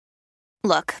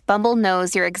Look, Bumble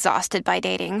knows you're exhausted by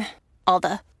dating. All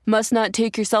the must not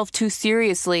take yourself too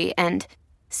seriously and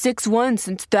 6'1"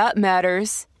 since that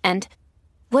matters. And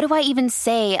what do I even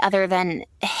say other than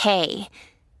hey?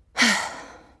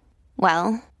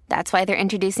 Well, that's why they're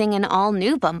introducing an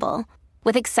all-new Bumble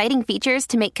with exciting features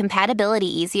to make compatibility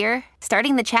easier,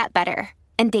 starting the chat better,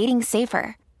 and dating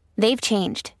safer. They've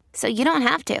changed, so you don't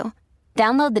have to.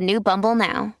 Download the new Bumble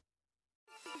now.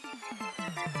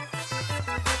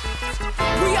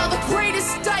 We are the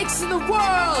greatest dykes in the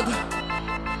world.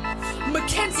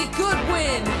 Mackenzie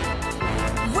Goodwin,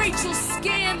 Rachel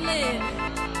Scanlon,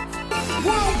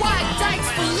 worldwide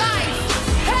dykes for life.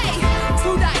 Hey,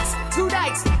 two dykes, two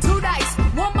dykes, two dykes,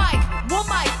 one mic, one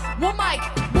mic, one mic,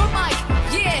 one mic.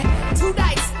 Yeah, two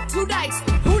dykes, two dykes,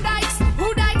 who dykes,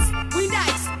 who dykes, we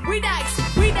dykes, we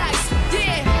dykes, we dykes.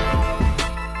 Yeah.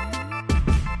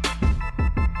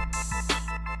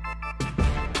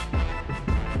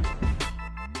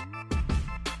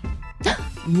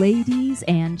 Ladies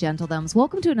and gentledoms,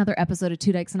 welcome to another episode of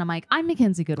Two Dykes and a Mic. I'm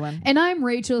Mackenzie Goodwin. And I'm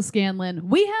Rachel Scanlon.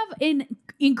 We have an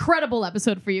incredible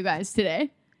episode for you guys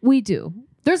today. We do.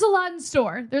 There's a lot in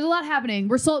store. There's a lot happening.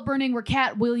 We're Saltburning. We're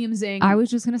Cat Williamsing. I was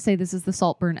just going to say this is the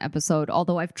Saltburn episode,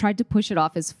 although I've tried to push it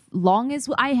off as long as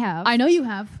I have. I know you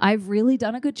have. I've really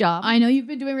done a good job. I know you've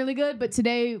been doing really good, but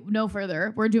today, no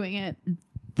further. We're doing it.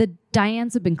 The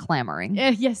Dianes have been clamoring.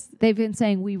 Yes. They've been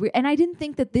saying and I didn't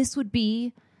think that this would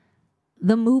be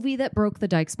the movie that broke the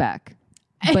Dykes' back,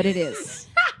 but it is.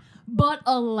 But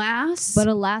alas. But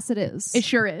alas, it is. It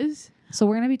sure is. So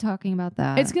we're going to be talking about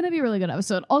that. It's going to be a really good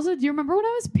episode. Also, do you remember when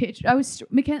I was pitched?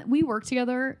 We work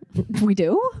together. We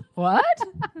do? What?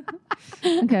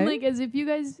 Okay. Like, as if you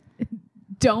guys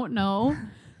don't know,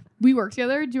 we work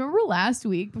together. Do you remember last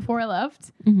week before I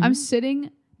left? Mm-hmm.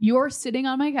 You're sitting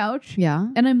on my couch. Yeah.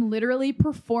 And I'm literally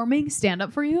performing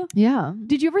stand-up for you. Yeah.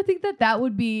 Did you ever think that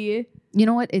would be... You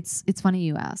know what? It's funny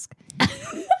you ask.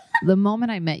 The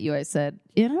moment I met you, I said,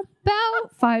 in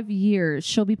about 5 years,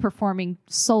 she'll be performing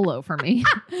solo for me.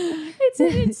 It's an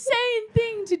insane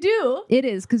thing to do. It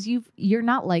is, because you're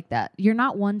not like that. You're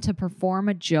not one to perform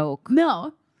a joke.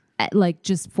 No. Like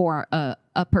just for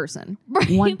a person.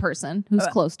 Right. One person who's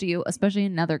close to you, especially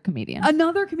another comedian.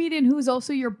 Another comedian who's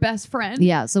also your best friend.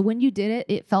 Yeah. So when you did it,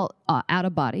 it felt out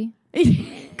of body.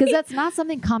 Because that's not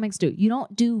something comics do. You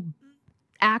don't do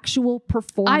actual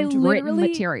performed written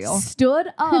material. Stood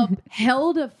up,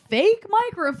 held a fake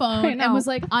microphone, and was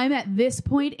like, I'm at this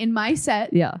point in my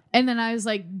set. Yeah. And then I was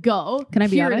like, go. Can I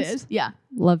be Here honest? It is. Yeah.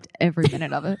 Loved every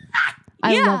minute of it.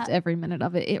 I loved every minute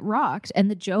of it. It rocked. And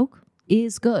the joke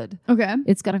is good. Okay.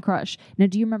 It's going to crush. Now,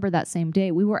 do you remember that same day?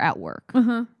 We were at work.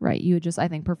 Right. You had just, I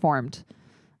think, performed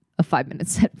a 5-minute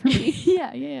set for me.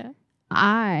 Yeah.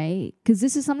 Because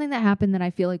this is something that happened that I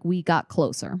feel like we got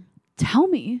closer. Tell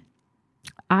me.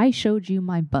 I showed you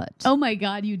my butt. Oh my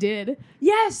God, you did.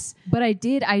 Yes. But I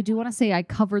do want to say I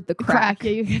covered the crack.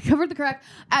 Yeah, you covered the crack.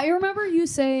 I remember you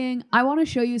saying, I want to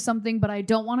show you something, but I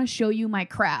don't want to show you my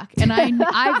crack. And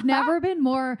I've never been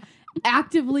more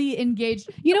actively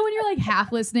engaged. You know, when you're like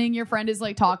half listening, your friend is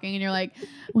like talking and you're like,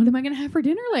 what am I going to have for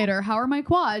dinner later? How are my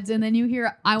quads? And then you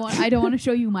hear, I don't want to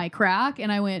show you my crack.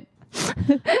 And I went,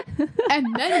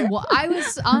 and then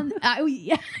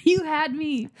you had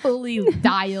me fully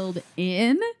dialed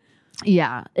in.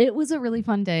 Yeah, it was a really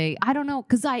fun day. I don't know,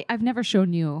 because I've never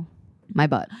shown you my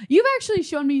butt. You've actually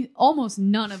shown me almost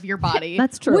none of your body.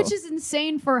 That's true. Which is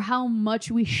insane for how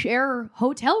much we share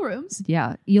hotel rooms.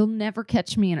 Yeah, you'll never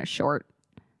catch me in a short.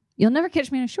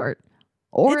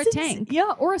 Or a tank.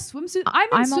 Yeah, or a swimsuit. I'm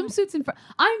in swimsuits in front.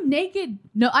 I'm naked.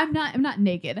 No, I'm not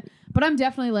naked, but I'm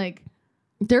definitely like,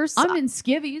 I'm in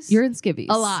skivvies. You're in skivvies.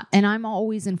 A lot. And I'm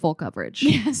always in full coverage.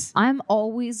 Yes. I'm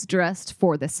always dressed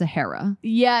for the Sahara.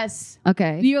 Yes.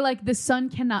 Okay. You're like, the sun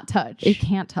cannot touch. It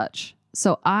can't touch.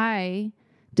 So I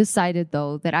decided,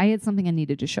 though, that I had something I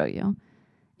needed to show you.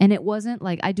 And it wasn't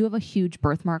like, I do have a huge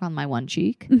birthmark on my one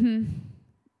cheek. Mm-hmm.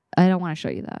 I don't want to show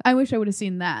you that. I wish I would have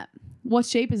seen that. What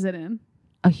shape is it in?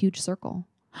 A huge circle.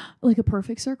 Like a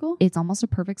perfect circle? It's almost a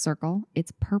perfect circle.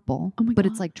 It's purple, oh my but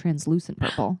God. It's like translucent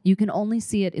purple. You can only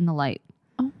see it in the light.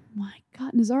 Oh my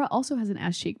God. Nazara also has an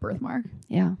ass cheek birthmark.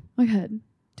 Yeah. My God.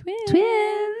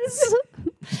 Twins.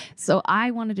 So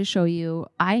I wanted to show you,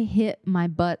 I hit my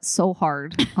butt so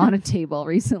hard on a table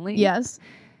recently. Yes.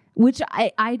 Which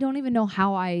I don't even know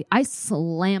how I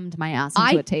slammed my ass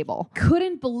into a table.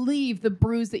 Couldn't believe the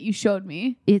bruise that you showed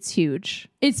me. It's huge.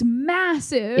 It's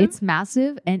massive. It's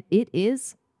massive, and it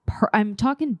is, I'm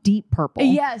talking deep purple.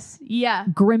 Yes. Yeah.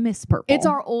 Grimace purple. It's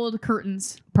our old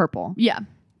curtains. Purple. Yeah.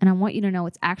 And I want you to know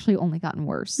it's actually only gotten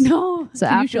worse. No. So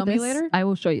Can you after show me this, later? I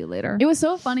will show you later. It was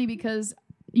so funny because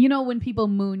you know, when people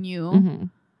moon you,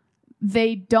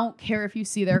 they don't care if you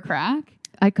see their crack.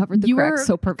 I covered the crack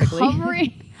so perfectly.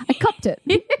 I cupped it.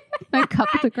 I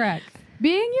cupped the crack.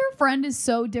 Being your friend is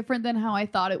so different than how I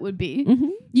thought it would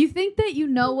be. You think that you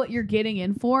know what you're getting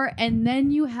in for, and then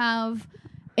you have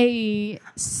a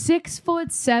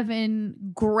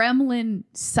 6'7" gremlin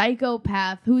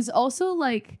psychopath who's also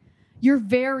like, you're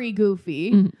very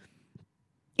goofy.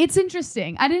 It's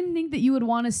interesting. I didn't think that you would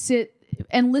want to sit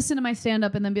and listen to my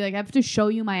stand-up and then be like, I have to show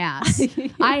you my ass.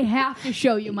 I have to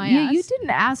show you my ass. You didn't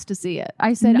ask to see it.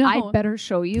 I said, I better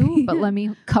show you, but let me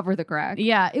cover the crack.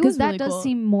 Yeah, it was really that does cool.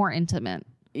 seem more intimate.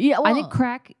 Yeah, well, I think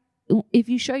crack, if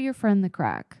you show your friend the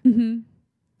crack,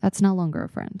 that's no longer a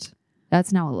friend.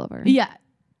 That's now a lover. Yeah.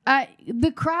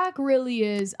 The crack really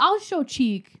is, I'll show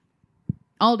cheek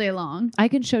all day long. I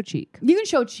can show cheek. You can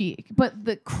show cheek, but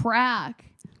the crack...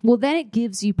 Well, then it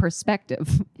gives you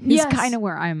perspective. It's kind of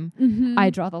where I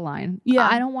draw the line. Yeah.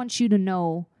 I don't want you to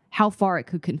know how far it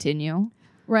could continue.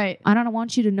 Right. I don't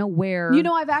want you to know where. You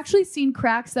know, I've actually seen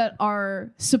cracks that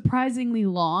are surprisingly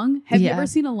long. Have you ever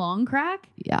seen a long crack?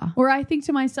 Yeah. Where I think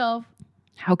to myself,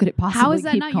 how could it possibly how is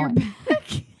that keep not going? your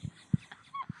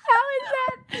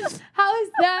back? How is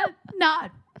that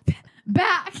not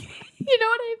back? You know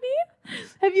what I mean?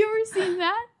 Have you ever seen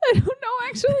that? I don't know,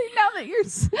 actually. Now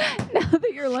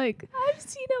that you're like, I've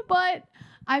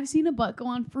seen a butt go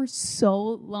on for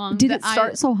so long. Did it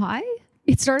start so high?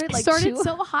 It started like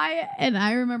so high, and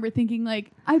I remember thinking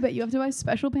like, I bet you have to buy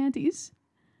special panties.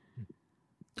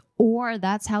 Or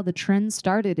that's how the trend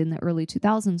started in the early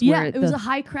 2000s. Yeah, where it was a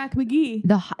high crack McGee.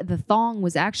 The thong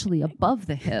was actually above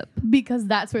the hip. Because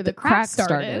that's where the crack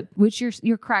started. Which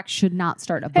your crack should not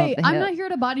start above the hip. I'm not here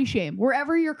to body shame.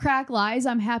 Wherever your crack lies,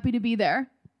 I'm happy to be there.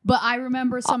 But I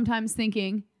remember sometimes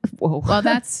thinking, whoa, well,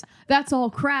 that's all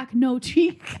crack, no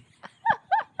cheek.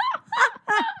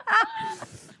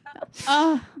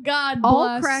 Oh, God bless.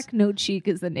 All crack, no cheek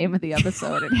is the name of the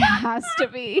episode. It has to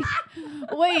be.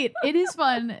 Wait, it is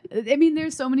fun. I mean,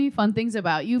 there's so many fun things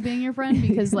about you being your friend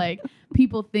because, like,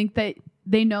 people think that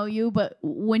they know you, but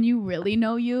when you really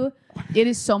know you, it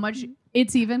is so much.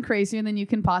 It's even crazier than you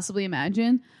can possibly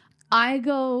imagine. I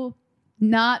go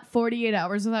not 48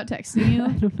 hours without texting you.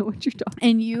 I don't know what you're talking about.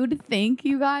 And you'd think,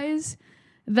 you guys,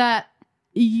 that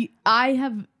I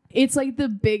have... It's like the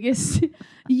biggest.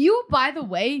 You, by the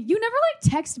way, you never like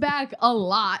text back a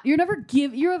lot. You're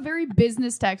a very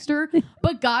business texter.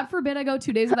 But God forbid I go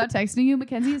 2 days without texting you.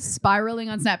 Mackenzie is spiraling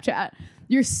on Snapchat.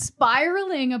 You're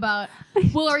spiraling about,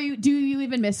 well, do you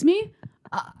even miss me?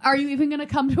 Are you even going to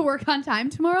come to work on time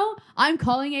tomorrow? I'm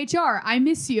calling HR. I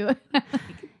miss you.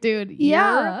 Dude.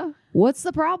 Yeah. What's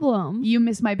the problem? You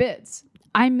miss my bids.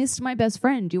 I missed my best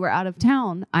friend. You were out of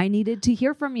town. I needed to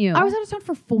hear from you. I was out of town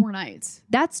for 4 nights.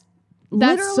 That's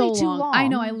literally so too long. I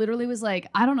know. I literally was like,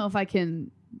 I don't know if I can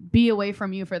be away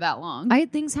from you for that long. I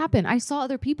had things happen. I saw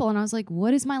other people and I was like,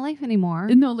 what is my life anymore?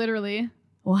 No, literally.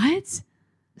 What?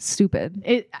 Stupid.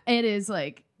 It is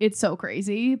like, it's so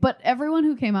crazy. But everyone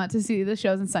who came out to see the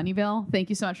shows in Sunnyvale, thank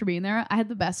you so much for being there. I had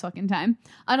the best fucking time.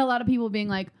 I had a lot of people being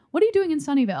like, what are you doing in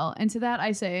Sunnyvale? And to that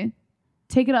I say,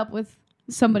 take it up with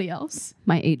somebody else.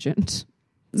 My agent.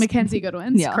 Mackenzie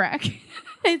Goodwin's Yeah. crack.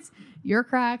 It's your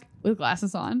crack with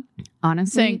glasses on.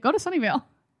 Honestly, Saying, go to Sunnyvale.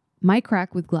 my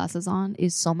crack with glasses on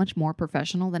is so much more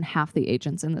professional than half the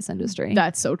agents in this industry.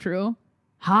 That's so true.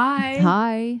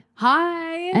 Hi.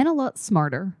 And a lot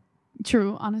smarter.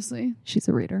 True, honestly. She's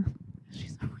a reader.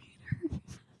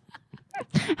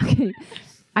 Okay.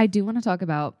 I do want to talk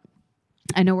about,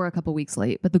 I know we're a couple weeks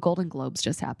late, but the Golden Globes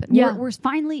just happened. Yeah. We're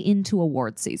finally into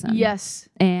award season. Yes.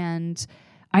 And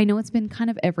I know it's been kind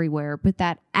of everywhere, but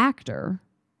that actor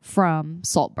from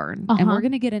Saltburn, and we're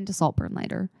going to get into Saltburn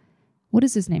later. What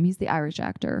is his name? He's the Irish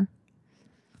actor.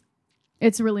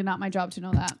 It's really not my job to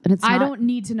know that. And it's I not- don't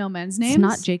need to know men's names. It's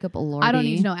not Jacob Elordi. I don't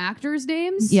need to know actors'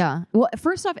 names. Yeah. Well,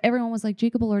 first off, everyone was like,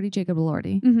 Jacob Elordi.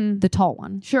 Mm-hmm. The tall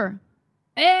one. Sure.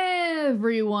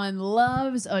 Everyone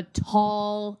loves a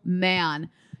tall man.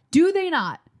 Do they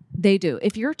not? They do.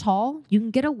 If you're tall, you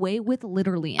can get away with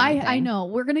literally anything. I know.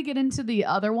 We're going to get into the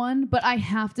other one, but I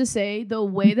have to say the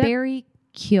way that Barry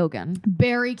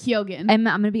Keoghan. And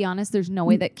I'm going to be honest, there's no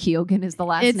way that Keoghan is the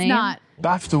last it's name. not.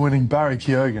 BAFTA-winning Barry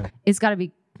Keoghan. It's got to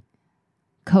be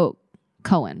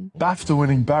Cohen.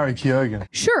 BAFTA-winning Barry Keoghan.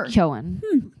 Sure. Cohen.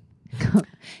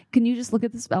 Can you just look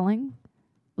at the spelling?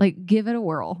 Like, give it a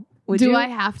whirl. Would Do you? I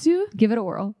have to? Give it a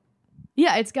whirl.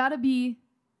 Yeah, it's got to be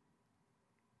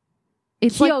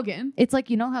It's Keoghan. Like, it's like,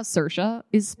 you know how Saoirse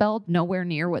is spelled nowhere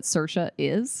near what Saoirse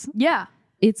is? Yeah.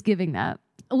 It's giving that.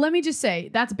 Let me just say,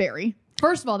 that's Barry.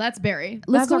 First of all, that's Barry.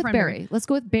 Let's That's go our with friend Barry. Let's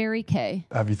go with Barry K.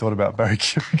 Have you thought about Barry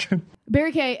Keoghan?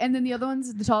 Barry K. And then the other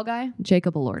one's the tall guy.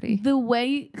 Jacob Elordi. The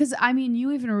way, because I mean,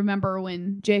 you even remember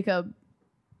when Jacob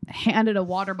handed a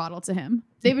water bottle to him.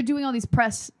 They've been doing all these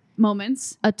press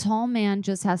moments. A tall man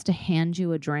just has to hand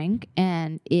you a drink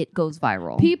and it goes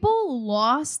viral. People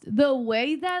lost the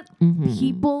way that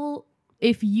people,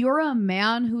 if you're a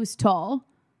man who's tall,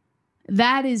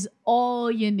 that is all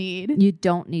you need. You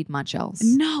don't need much else.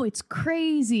 No, it's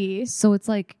crazy. So it's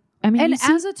like, I mean, And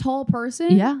as a tall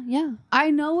person, yeah.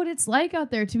 I know what it's like out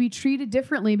there to be treated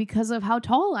differently because of how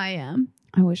tall I am.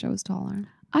 I wish I was taller.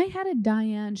 I had a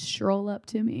Diane stroll up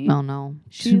to me. Oh no.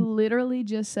 She literally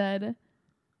just said,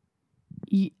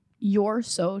 "You're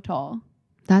so tall."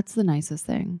 That's the nicest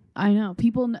thing. I know.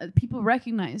 People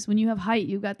recognize when you have height,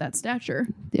 you got that stature.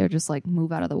 They're just like,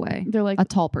 move out of the way. They're like, A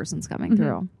tall person's coming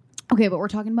through. okay, but we're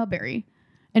talking about Barry.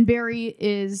 And Barry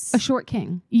is A short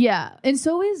king. yeah. And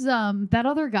so is that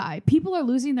other guy. People are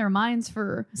losing their minds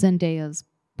for Zendaya's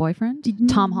boyfriend,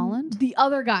 Tom Holland. the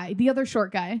other guy, the other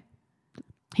short guy.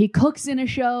 He cooks in a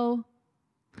show.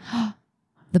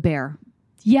 The bear.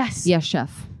 Yes. Yes,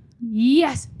 chef.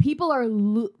 Yes. People are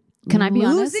Can I be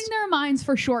losing honest? their minds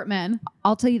for short men.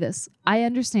 I'll tell you this. I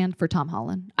understand for Tom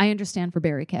Holland. I understand for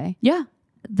Barry K. Yeah.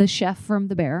 The chef from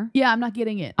The Bear. Yeah, I'm not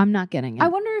getting it. I'm not getting it. I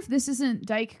wonder if this isn't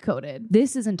Dyke coded.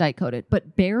 This isn't Dyke coded,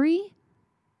 but Barry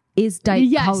is Dyke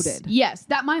coded. Yes.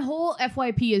 That my whole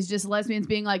FYP is just lesbians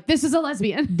being like, this is a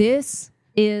lesbian. This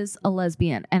is a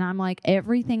lesbian. And I'm like,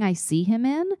 everything I see him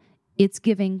in, it's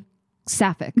giving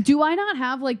sapphic. Do I not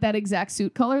have like that exact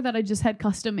suit color that I just had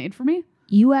custom made for me?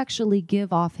 You actually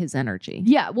give off his energy.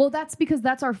 Yeah, well, that's because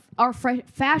that's our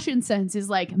fashion sense is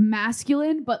like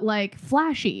masculine, but like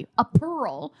flashy. A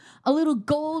pearl, a little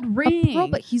gold ring. A pearl,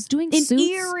 but he's doing an suits.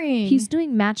 earring. He's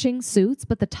doing matching suits,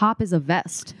 but the top is a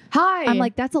vest. Hi. I'm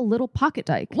like, that's a little pocket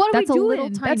Dyke. what are That's we a doing? little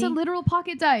tiny. That's a literal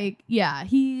pocket Dyke. Yeah,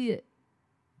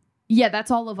 yeah,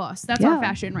 that's all of us. That's our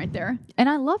fashion right there. And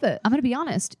I love it. I'm going to be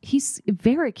honest. He's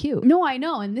very cute. No, I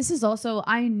know. And this is also,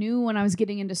 I knew when I was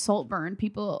getting into Saltburn,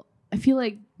 I feel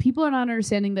like people are not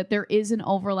understanding that there is an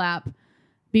overlap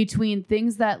between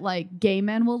things that like gay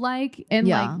men will like and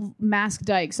like masked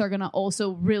dykes are going to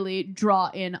also really draw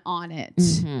in on it.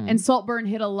 And Saltburn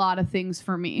hit a lot of things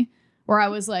for me where I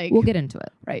was like, We'll get into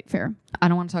it. right, fair. I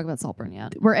don't want to talk about Saltburn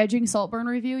yet. We're edging Saltburn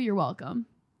review. You're welcome.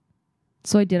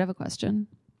 So I did have a question.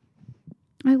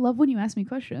 I love when you ask me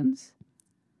questions.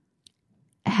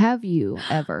 Have you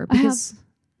ever? I have. Because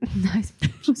Nice.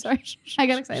 Sorry. I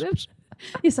got excited.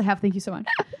 Yes, I have. Thank you so much.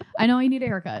 I know I need a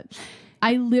haircut.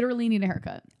 I literally need a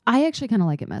haircut. I actually kind of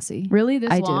like it messy. Really?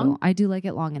 This I long? do. I do like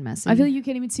it long and messy. I feel like you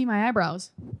can't even see my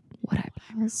eyebrows. What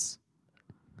eyebrows?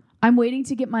 I'm waiting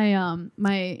to get my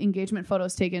my engagement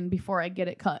photos taken before I get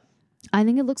it cut. I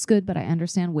think it looks good, but I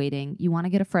understand waiting. You want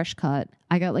to get a fresh cut.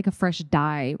 I got like a fresh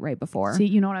dye right before. See,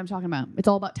 you know what I'm talking about. It's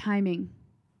all about timing.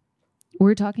 We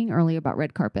were talking earlier about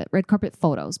red carpet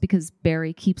photos, because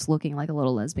Barry keeps looking like a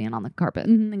little lesbian on the carpet.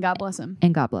 And God bless him.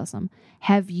 And God bless him.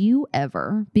 Have you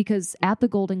ever, because at the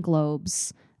Golden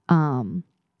Globes,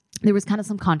 there was kind of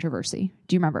some controversy.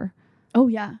 Do you remember? Oh,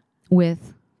 yeah.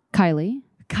 With Kylie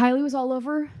Kylie was all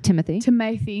over Timothy,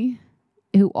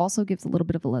 who also gives a little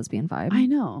bit of a lesbian vibe. I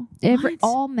know.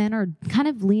 All men are kind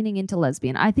of leaning into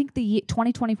lesbian. I think the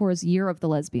 2024 is year of the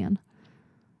lesbian.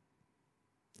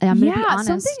 And I'm going to be honest.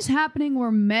 Something's happening where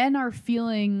men are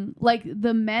feeling like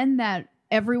the men that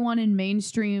everyone in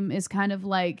mainstream is kind of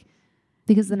like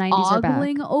because the 90s are back.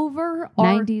 ogling over.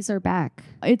 90s are back.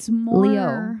 It's more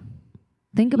Leo.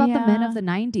 Think about the men Yeah. of the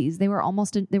 90s. They were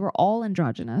all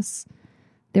androgynous.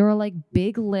 They were like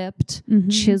big lipped,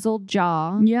 chiseled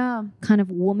jaw, Yeah. kind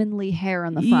of womanly hair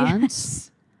in the front.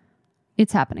 Yes.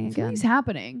 It's happening again. Something's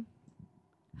happening.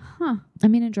 Huh. I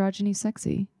mean, androgyny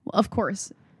sexy. Well, of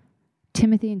course.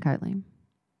 Timothy and Kylie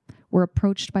were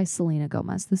approached by Selena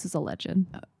Gomez. This is a legend.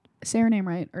 Say her name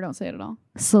right or don't say it at all.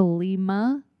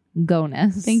 Selena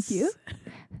Gomez. Thank you.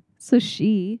 So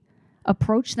she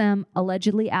approached them,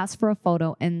 allegedly asked for a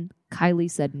photo, and Kylie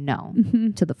said no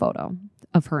to the photo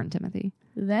of her and Timothy.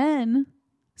 Then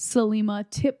Selima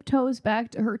tiptoes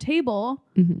back to her table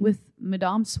with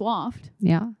Madame Swaft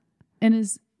Yeah. and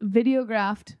is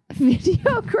videographed.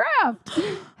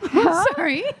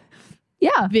 Sorry.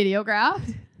 Yeah.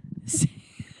 Videographed.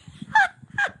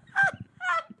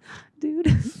 Dude.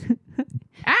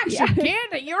 Action,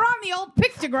 kid. You're on the old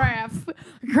pictograph.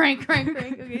 Crank.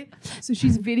 Okay. So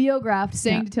she's videographed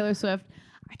saying to Taylor Swift,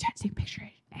 I tried to take a picture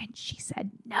and she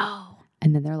said no.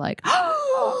 And then they're like,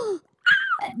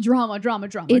 Drama.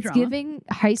 it's giving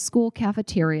high school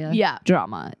cafeteria Yeah.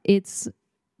 drama. It's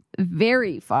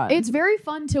very fun. It's very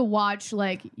fun to watch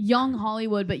like young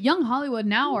Hollywood, but young Hollywood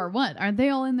now are what? Aren't they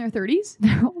all in their 30s?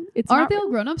 Aren't they all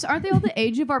grown-ups? Aren't they all the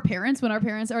age of our parents when our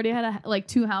parents already had like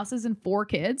 2 houses and 4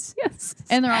 kids? Yes.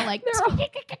 And they're all like,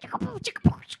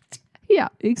 yeah,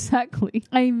 exactly.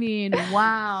 I mean,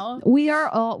 wow.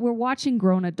 We're watching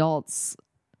grown adults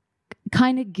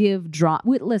kind of give drama.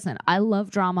 Listen, I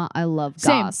love drama. I love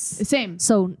goss. Same.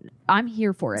 So I'm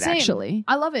here for it, actually.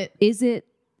 I love it. Is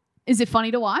it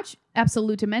funny to watch?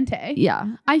 Absolutamente.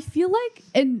 Yeah. I feel like,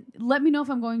 and let me know if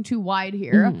I'm going too wide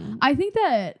here. I think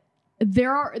that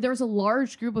there's a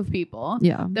large group of people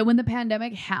that when the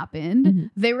pandemic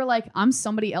happened, they were like, I'm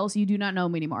somebody else. You do not know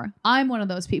me anymore. I'm one of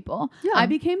those people. Yeah. I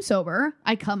became sober.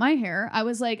 I cut my hair. I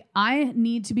was like, I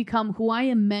need to become who I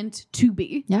am meant to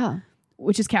be. Yeah.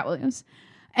 Which is Cat Williams.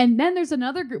 And then there's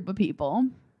another group of people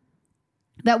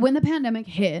that when the pandemic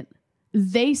hit,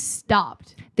 they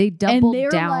stopped. They doubled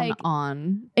down like,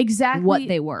 on exactly what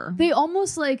they were. They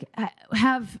almost like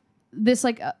have this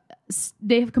like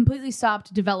they have completely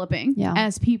stopped developing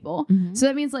as people. So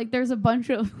that means like there's a bunch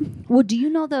of well, do you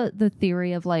know the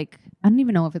theory of like, I don't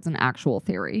even know if it's an actual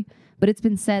theory, but it's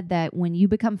been said that when you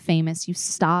become famous, you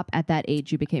stop at that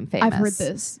age you became famous. I've heard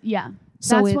this. Yeah.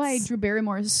 So that's why Drew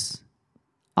Barrymore's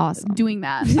awesome doing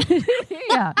that.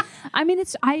 Yeah. I mean,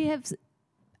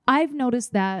 I've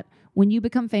noticed that when you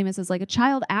become famous as like a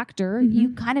child actor,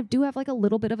 you kind of do have like a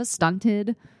little bit of a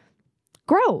stunted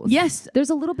growth. Yes. There's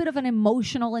a little bit of an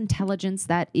emotional intelligence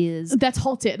that's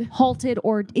halted,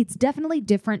 or it's definitely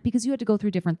different because you had to go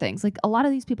through different things. Like a lot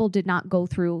of these people did not go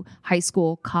through high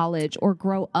school, college, or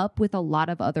grow up with a lot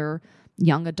of other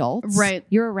young adults. Right.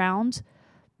 You're around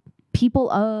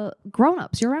people,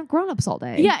 grown-ups. You're around grown-ups all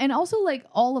day. Yeah. And also like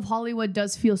all of Hollywood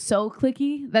does feel so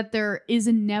cliquey that there is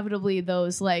inevitably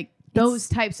those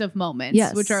types of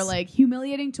moments, which are like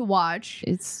humiliating to watch.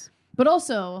 But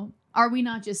also, are we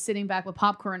not just sitting back with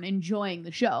popcorn enjoying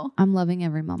the show? I'm loving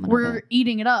every moment. We're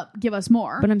eating it up. Give us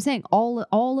more. But I'm saying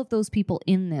all of those people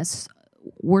in this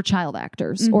were child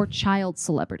actors or child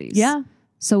celebrities. Yeah.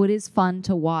 So it is fun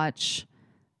to watch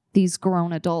these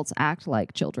grown adults act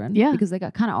like children. Yeah. Because they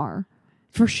kind of are.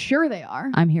 For sure they are.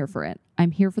 I'm here for it.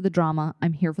 I'm here for the drama.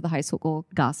 I'm here for the high school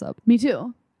gossip. Me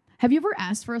too. Have you ever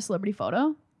asked for a celebrity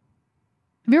photo?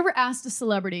 Have you ever asked a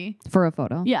celebrity for a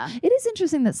photo? Yeah. It is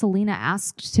interesting that Selena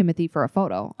asked Timothy for a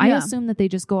photo. I assume that they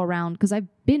just go around, because I've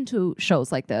been to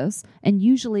shows like this, and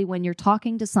usually when you're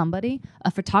talking to somebody, a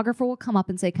photographer will come up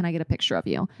and say, "Can I get a picture of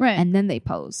you?" Right. And then they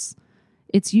pose.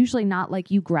 It's usually not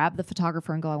like you grab the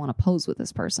photographer and go, "I want to pose with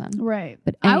this person." Right.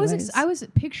 But anyways, I was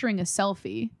picturing a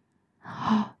selfie.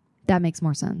 That makes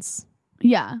more sense.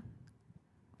 Yeah.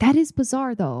 That is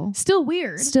bizarre, though. Still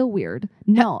weird.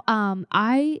 No,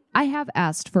 I have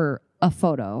asked for a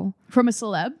photo from a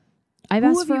celeb. I've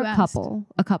asked for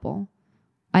a couple.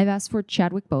 I've asked for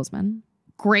Chadwick Boseman.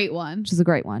 Great one. Which is a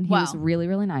great one. He was really,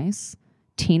 really nice.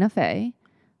 Tina Fey,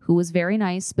 who was very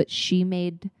nice, but she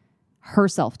made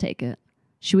herself take it.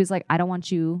 She was like, "I don't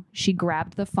want you." She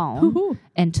grabbed the phone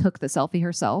and took the selfie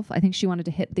herself. I think she wanted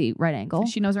to hit the right angle.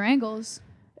 She knows her angles.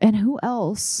 And who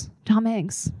else? Tom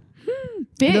Hanks.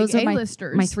 Big Those are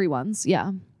A-listers. my 3 ones.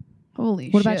 Yeah. Holy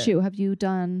shit. What about you? Have you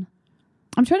done?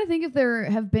 I'm trying to think if there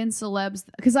have been celebs,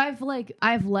 because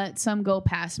I've let some go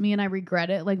past me and I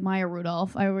regret it. Like Maya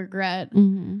Rudolph, I regret.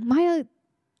 Maya,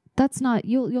 that's not,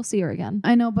 you'll see her again.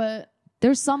 I know, but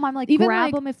there's some I'm like, even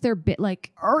grab them if they're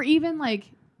like, or even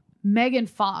like Megan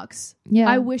Fox. Yeah.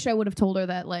 I wish I would have told her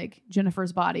that like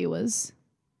Jennifer's body was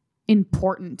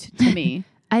important to me.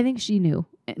 I think she knew.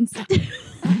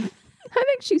 I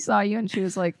think she saw you and she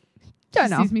was like, she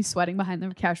sees me sweating behind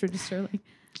the cash register, like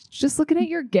just looking at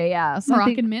your gay ass.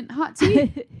 Moroccan mint hot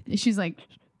tea. She's like,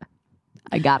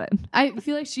 I got it. I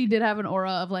feel like she did have an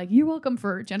aura of like, "You're welcome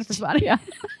for Jennifer's body." Yeah.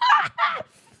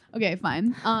 Okay,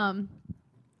 fine.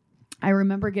 I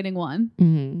remember getting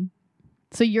one.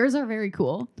 So yours are very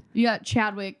cool. You got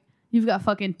Chadwick. You've got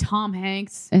fucking Tom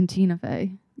Hanks and Tina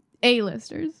Fey.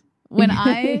 A-listers. When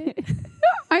I'm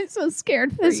so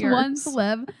scared for this yours. One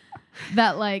celeb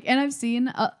that like, and I've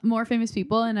seen more famous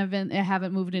people and I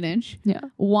haven't moved an inch. Yeah.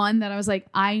 One that I was like,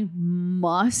 I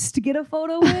must get a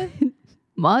photo with.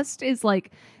 Must is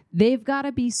like, they've got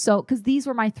to be so, because these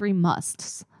were my 3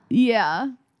 musts. Yeah.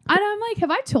 And I'm like,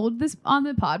 have I told this on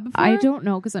the pod before? I don't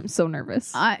know, because I'm so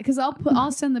nervous. Because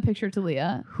I'll send the picture to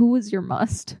Leah. Who was your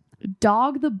must?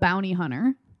 Dog the Bounty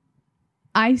Hunter.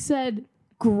 I said,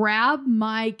 grab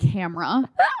my camera.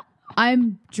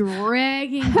 I'm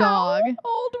dragging Dog. How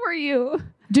old were you?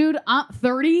 Dude, I'm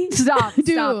 30. Stop. Dude,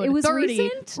 stop. It was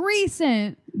 30.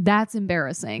 Recent. That's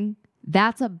embarrassing.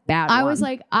 That's a bad one. I was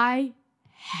like, I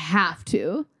have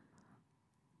to.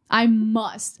 I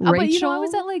must. But you know, I Rachel?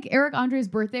 was at like Eric Andre's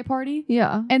birthday party.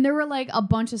 Yeah. And there were like a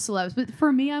bunch of celebs. But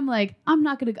for me, I'm like,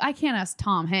 I can't ask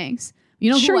Tom Hanks. You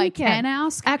know Sure who I you can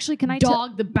ask? Actually, can I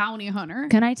Dog the Bounty Hunter.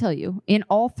 Can I tell you, in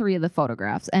all 3 of the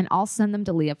photographs, and I'll send them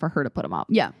to Leah for her to put them up.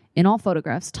 Yeah. In all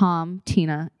photographs, Tom,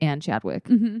 Tina, and Chadwick,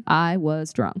 I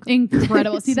was drunk.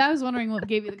 Incredible. See, I was wondering what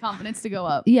gave you the confidence to go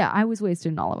up. Yeah, I was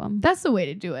wasted in all of them. That's the way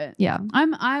to do it. Yeah.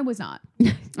 I was not.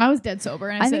 I was dead sober.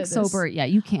 And I think said this. sober, yeah,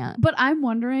 you can't. But I'm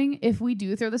wondering if we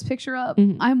do throw this picture up.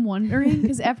 I'm wondering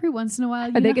because every once in a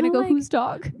while, Are they going to go, whose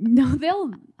dog?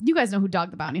 No, you guys know who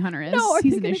Dog the Bounty Hunter is. No,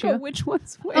 he's an issue. Go, which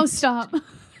one's which? Oh, stop.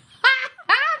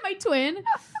 My twin.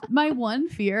 My one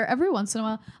fear every once in a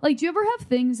while. Like, do you ever have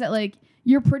things that like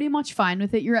you're pretty much fine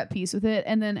with it, you're at peace with it,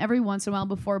 and then every once in a while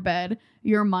before bed,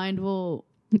 your mind will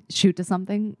shoot to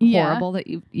something Yeah. horrible that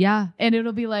you, yeah. and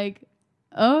it'll be like,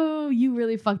 oh, you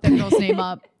really fucked that girl's name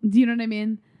up. Do you know what I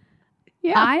mean?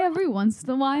 Yeah. Every once in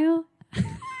a while,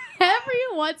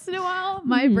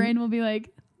 my brain will be like,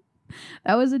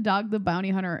 that was a Dog the Bounty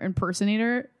Hunter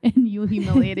impersonator, and you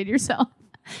humiliated yourself.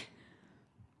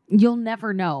 You'll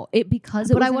never know it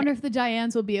because it But was I wonder if the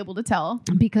Dianes will be able to tell.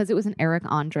 because it was an Eric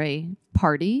Andre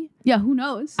party. Yeah, who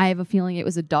knows? I have a feeling it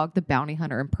was a Dog the Bounty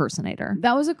Hunter impersonator.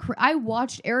 That was I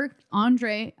watched Eric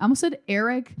Andre. I almost said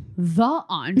Eric the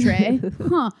Andre.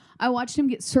 I watched him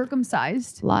get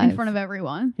circumcised Live. in front of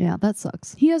everyone. Yeah, that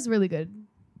sucks. He has really good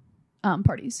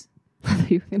parties. I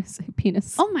thought you were going to say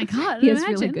penis. Oh my God. He has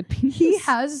imagine. really good penis. He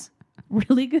has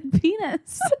really good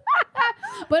penis.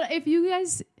 But if you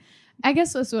guys, I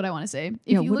guess that's what I want to say. If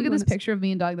Yeah, you what look do at you this wanna picture of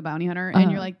me and Dog the Bounty Hunter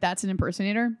and you're like, that's an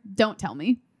impersonator, don't tell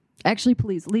me. Actually,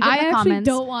 please leave it in I the actually comments.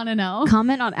 don't want to know.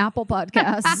 Comment on Apple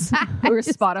Podcasts or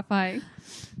Spotify.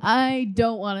 I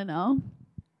don't want to know.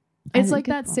 I It's think like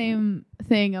that it's same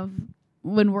thing of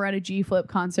when we're at a G Flip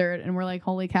concert and we're like,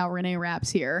 holy cow, Renee Rapp's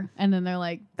here. And then they're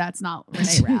like, that's not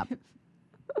Renee Rapp.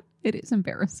 It is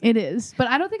embarrassing. It is. But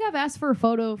I don't think I've asked for a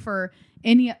photo for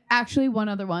actually one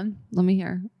other one. Let me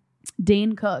hear.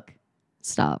 Dane Cook.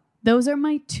 Stop. Those are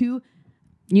my 2.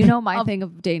 You know my thing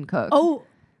of Dane Cook. Oh,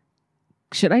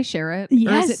 Should I share it?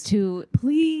 Yes. Or is it too...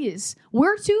 please.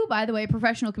 We're 2, by the way,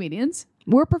 professional comedians.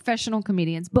 We're professional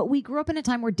comedians, but we grew up in a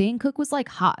time where Dane Cook was like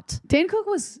hot. Dane Cook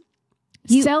was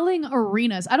selling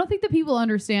arenas. I don't think that people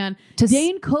understand.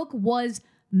 Dane Cook was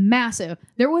massive.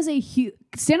 There was a huge...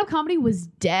 Stand-up comedy was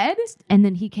dead. And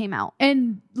then he came out.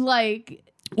 And like,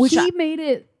 he made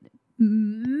it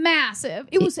massive.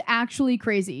 It was actually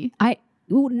crazy.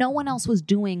 No one else was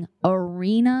doing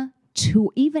arena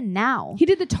to even now. He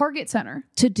did the Target Center.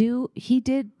 He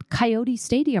did Coyote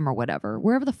Stadium or whatever,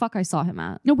 wherever the fuck I saw him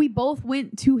at. No, we both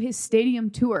went to his stadium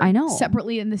tour. I know.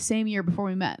 Separately in the same year before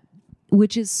we met.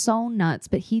 Which is so nuts.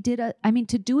 But he did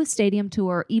to do a stadium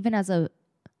tour, even as a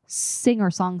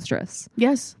singer-songstress,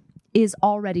 Yes. is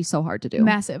already so hard to do.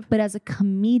 Massive. But as a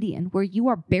comedian where you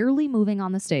are barely moving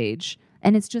on the stage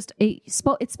and it's just it's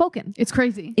spoken. It's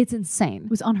crazy. It's insane. It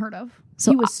was unheard of.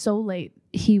 So he was so late.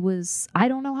 I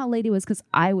don't know how late he was because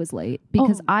I was late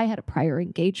because I had a prior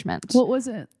engagement. What was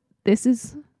it?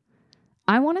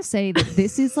 I want to say that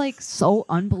this is like so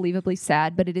unbelievably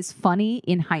sad, but it is funny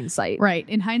in hindsight. Right.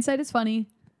 In hindsight, it's funny.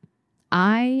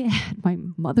 I had my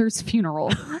mother's funeral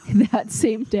that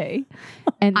same day.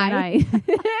 And then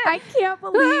I can't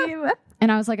believe.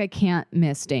 And I was like, I can't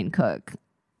miss Dane Cook.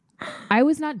 I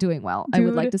was not doing well, I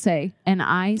would like to say. And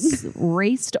I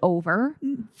raced over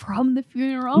From the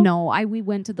funeral? No, we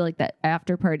went to that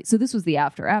after party. So this was the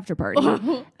after party.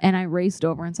 And I raced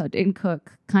over and saw Dane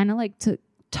Cook kind of like to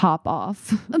top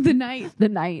off The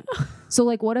night. So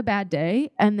like, what a bad day.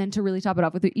 And then to really top it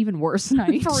off with an even worse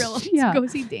night. For real. Yeah. Go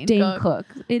see Dane Cook.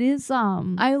 It is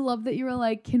I love that you were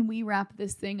like, can we wrap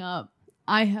this thing up?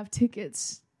 I have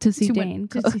tickets to see Dane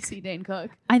Cook. To see Dane Cook.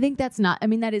 I think that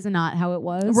is not how it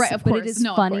was. Right, of but course. it is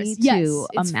No, of funny course. to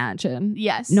Yes, imagine.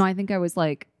 Yes. No, I think I was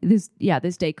like, this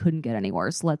day couldn't get any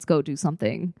worse. Let's go do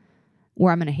something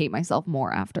where I'm going to hate myself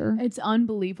more after. It's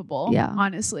unbelievable. Yeah.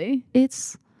 Honestly. I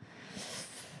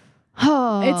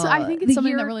think it's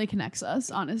something that really connects us,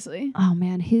 honestly. Oh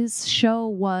man, his show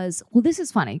was, this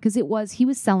is funny because he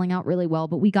was selling out really well,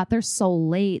 but we got there so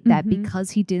late that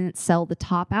because he didn't sell the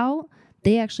top out,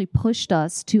 they actually pushed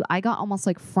us I got almost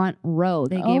like front row.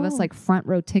 They gave us like front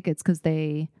row tickets because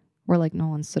they were like, no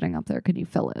one's sitting up there. Can you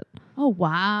fill it? Oh,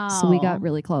 wow. So we got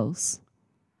really close.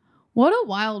 What a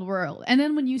wild world. And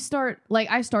then when you start,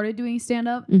 I started doing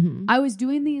stand-up, I was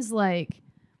doing these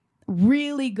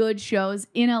really good shows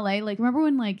in LA. Remember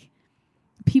when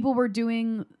people were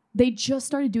doing they just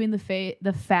started doing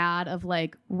the fad of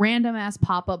like random ass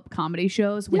pop-up comedy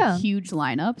shows with huge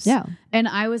lineups. Yeah. And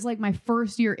I was like my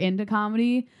first year into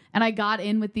comedy, and I got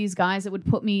in with these guys that would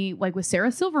put me like with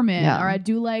Sarah Silverman, or I'd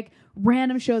do like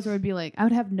random shows where it'd be like I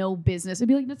would have no business. It'd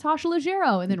be like Natasha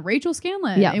Leggero and then Rachel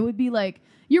Scanlon. Yeah. It would be like,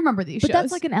 you remember these shows. But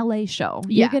that's like an LA show.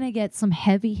 Yeah. You're going to get some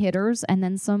heavy hitters and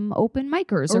then some open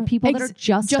micers or people that are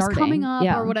just starting. Coming up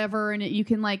or whatever. And you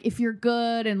can like, if you're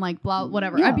good and like blah,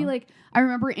 whatever. Yeah. I'd be like, I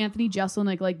remember Anthony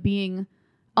Jeselnik like being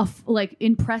like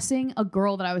impressing a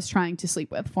girl that I was trying to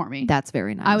sleep with for me. That's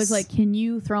very nice. I was like, can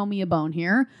you throw me a bone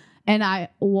here? And I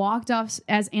walked off,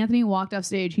 as Anthony walked off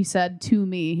stage, he said to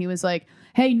me, he was like,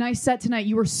 hey, nice set tonight.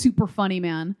 You were super funny,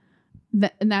 man.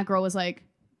 And that girl was like,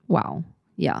 wow.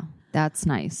 Yeah. That's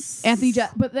nice.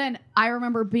 But then I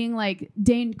remember being like,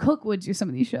 Dane Cook would do some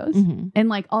of these shows and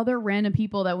like other random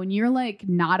people that when you're like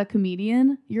not a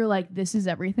comedian, you're like, this is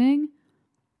everything.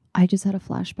 I just had a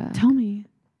flashback. Tell me.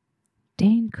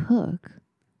 Dane Cook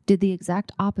did the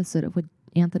exact opposite of what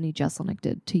Anthony Jeselnik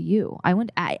did to you.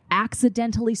 I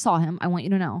accidentally saw him. I want you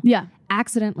to know. Yeah.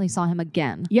 Accidentally saw him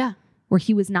again. Yeah. Where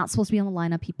he was not supposed to be on the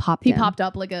lineup. He popped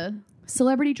up like a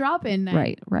celebrity drop-in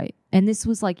night. Right. And this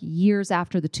was like years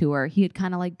after the tour. He had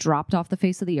kind of like dropped off the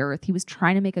face of the earth. He was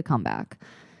trying to make a comeback.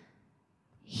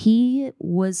 He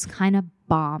was kind of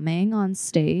bombing on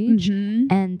stage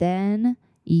and then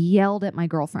yelled at my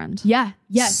girlfriend. Yeah.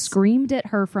 Yes. Screamed at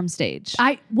her from stage.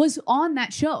 I was on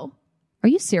that show. Are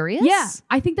you serious? Yeah.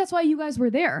 I think that's why you guys were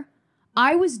there.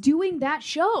 I was doing that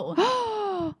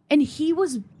show. And he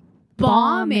was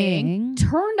bombing,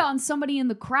 turned on somebody in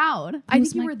the crowd. I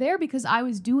think you were there because I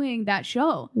was doing that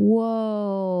show.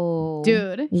 Whoa.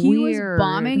 Dude, he was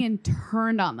bombing and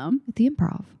turned on them. At the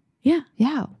Improv. Yeah.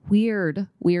 Yeah. Weird.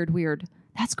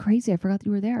 That's crazy. I forgot that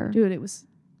you were there. Dude, it was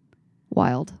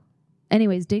wild.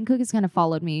 Anyways, Dane Cook has kind of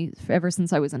followed me ever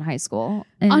since I was in high school.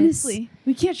 And honestly,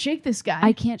 we can't shake this guy.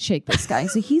 I can't shake this guy.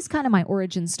 So he's kind of my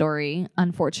origin story,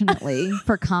 unfortunately,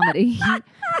 for comedy.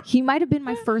 He might have been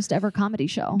my first ever comedy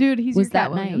show. Dude, he's your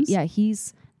Cat Williams. Yeah,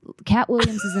 Cat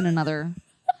Williams is in another.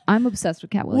 I'm obsessed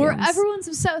with Cat Williams. Everyone's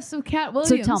obsessed with Cat Williams.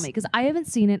 So tell me, because I haven't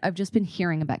seen it. I've just been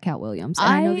hearing about Cat Williams. And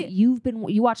I know that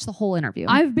you watched the whole interview.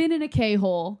 I've been in a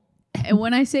K-hole. And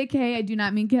when I say K, I do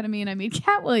not mean ketamine. I mean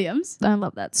Cat Williams. I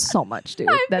love that so much, dude.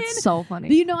 That's so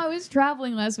funny. You know, I was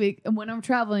traveling last week, and when I'm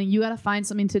traveling, you got to find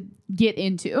something to get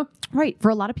into. Right. For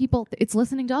a lot of people, it's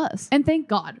listening to us. And thank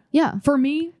God. Yeah. For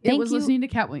me, it was listening to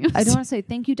Cat Williams. I do want to say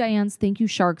thank you, Diane's. Thank you,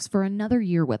 Sharks, for another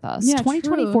year with us. Yeah,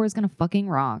 2024 is going to fucking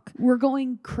rock. We're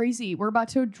going crazy. We're about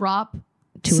to drop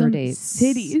tour dates.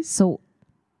 Cities. So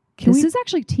this is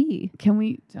actually tea. Can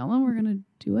we tell them we're going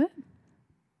to do it?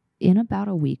 In about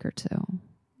a week or two,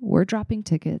 we're dropping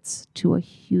tickets to a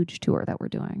huge tour that we're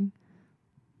doing.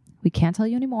 We can't tell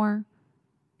you anymore.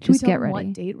 Just get ready.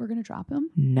 What date we're going to drop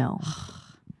them? No.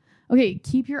 Okay,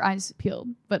 keep your eyes peeled,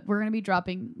 but we're going to be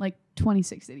dropping like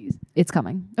 26 cities. It's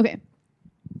coming. Okay.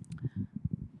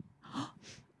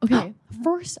 Okay,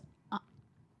 first,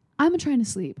 I'm trying to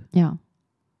sleep. Yeah.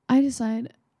 I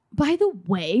decide, by the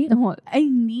way, I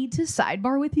need to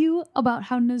sidebar with you about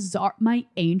how Nazar, my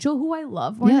angel, who I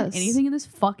love more than anything in this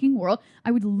fucking world,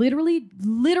 I would literally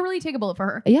take a bullet for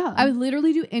her. Yeah. I would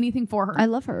literally do anything for her. I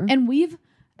love her. And we've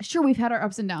had our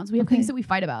ups and downs. We have things that we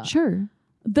fight about. Sure.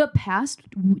 The past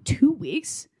 2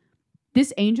 weeks,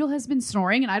 this angel has been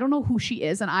snoring, and I don't know who she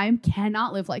is, and I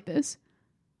cannot live like this.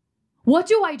 What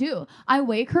do? I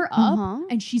wake her up,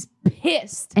 and she's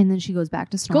pissed. And then she goes back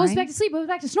to snoring. Goes back to sleep, goes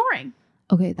back to snoring.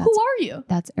 Okay, who are you?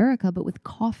 That's Erica, but with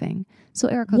coughing. So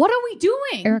Erica, what are we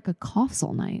doing? Erica coughs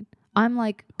all night. I'm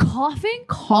like coughing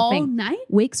all night.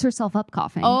 Wakes herself up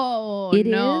coughing. Oh, it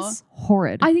is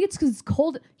horrid. I think it's because it's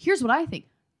cold. Here's what I think.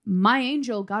 My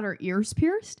angel got her ears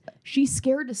pierced. She's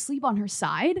scared to sleep on her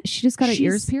side. She just got her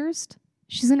ears pierced.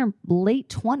 She's in her late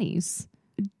 20s.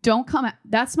 Don't come at.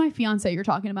 That's my fiance you're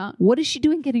talking about. What is she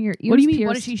doing getting her ears pierced? What do you mean?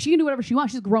 What is she? She can do whatever she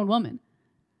wants. She's a grown woman.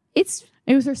 It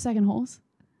was her second holes.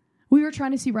 We were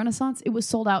trying to see Renaissance. It was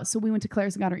sold out, so we went to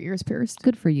Claire's and got her ears pierced.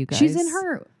 Good for you guys. She's in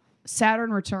her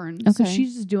Saturn return, so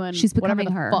she's just doing whatever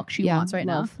the fuck she wants right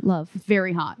now. Love.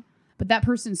 Very hot. But that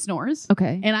person snores.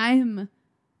 Okay. And I'm...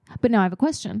 But now I have a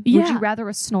question. Yeah. Would you rather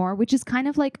a snore, which is kind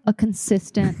of like a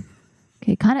consistent...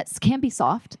 kind of can be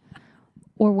soft,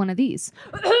 or one of these?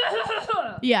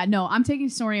 Yeah, no, I'm taking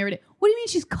snoring every day. What do you mean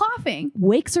she's coughing?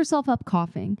 Wakes herself up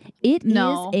coughing. It is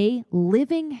a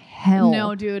living hell.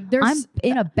 No, dude. I'm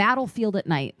in a battlefield at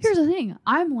night. Here's the thing.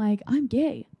 I'm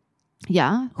gay.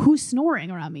 Yeah. Who's snoring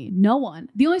around me? No one.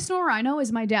 The only snorer I know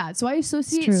is my dad. So I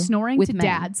associate snoring with to men.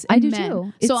 dads. I do men.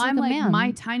 too. So I'm like my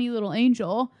tiny little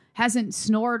angel hasn't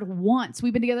snored once.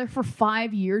 We've been together for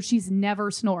 5 years. She's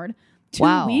never snored. 2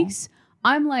 Wow. weeks.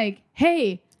 I'm like,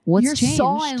 hey, What's you're changed?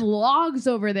 sawing logs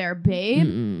over there,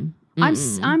 babe.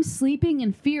 I'm sleeping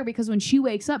in fear because when she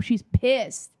wakes up, she's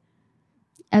pissed.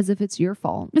 As if it's your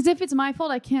fault. As if it's my fault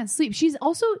I can't sleep. She's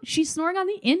snoring on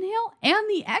the inhale and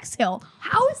the exhale.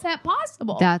 How is that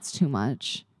possible? That's too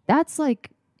much. That's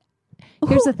like,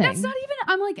 here's the thing. That's not even,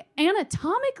 I'm like,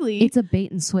 anatomically. It's a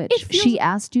bait and switch. She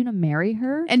asked you to marry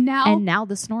her. And now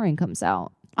the snoring comes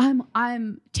out.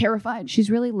 I'm terrified.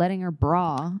 She's really letting her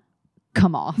bra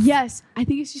come off. Yes. I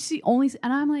think it's just the only,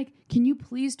 and I'm like, can you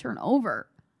please turn over?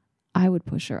 I would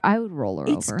push her. I would roll her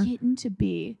It's over. getting to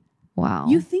be. Wow.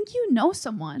 You think you know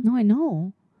someone. No, I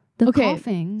know. The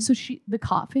coughing. So the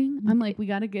coughing, I'm like, we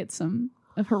got to get some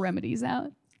of her remedies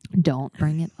out. Don't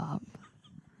bring it up.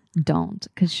 Don't,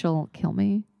 because she'll kill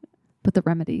me. But the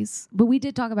remedies. But we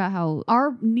did talk about how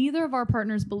neither of our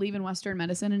partners believe in Western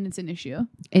medicine, and it's an issue.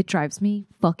 it drives me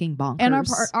fucking bonkers. And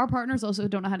our partners also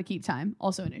don't know how to keep time.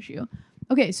 Also an issue.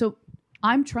 Okay, so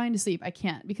I'm trying to sleep. I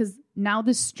can't because now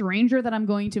this stranger that I'm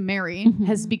going to marry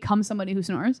has become somebody who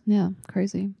snores. Yeah,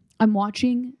 crazy. I'm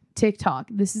watching TikTok.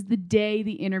 This is the day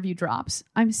the interview drops.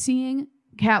 I'm seeing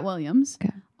Cat Williams.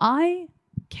 Okay. I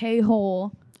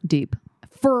K-hole Deep.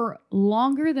 for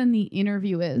longer than the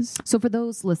interview is. So for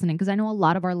those listening, because I know a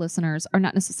lot of our listeners are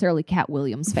not necessarily Cat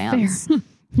Williams fans.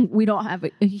 We don't have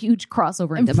a huge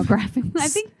crossover in demographics. I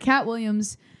think Cat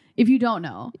Williams, if you don't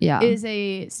know, is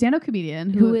a stand-up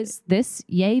comedian who is this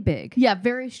yay big. Yeah,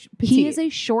 very petite. He is a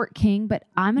short king, but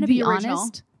I'm going to be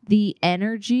honest, the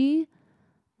energy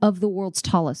of the world's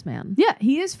tallest man. Yeah,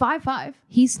 he is 5'5".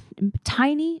 He's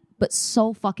tiny, but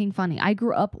so fucking funny. I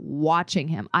grew up watching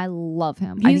him. I love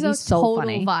him. He's he's so total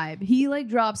funny. vibe. He like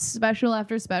drops special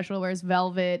after special, whereas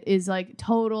Velvet is like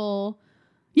total.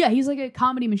 Yeah, he's like a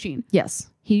comedy machine. Yes,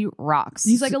 he rocks.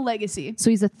 He's like a legacy. So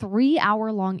he's a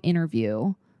 3-hour-long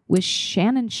interview with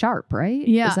Shannon Sharp, right?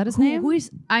 Yeah. Is that his name? Who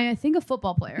is, I think, a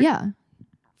football player. Yeah.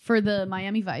 For the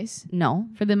Miami Vice. No.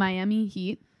 For the Miami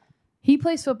Heat. He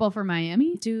plays football for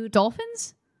Miami. Dude.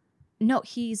 Dolphins? No,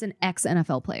 he's an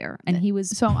ex-NFL player. And he was...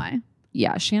 So am I.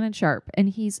 Yeah, Shannon Sharp. And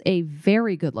he's a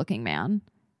very good-looking man.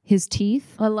 His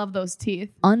teeth... I love those teeth.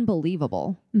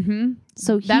 Unbelievable. Mm-hmm.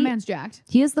 So that man's jacked.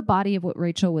 He has the body of what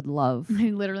Rachel would love.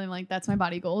 I literally am like, that's my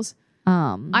body goals.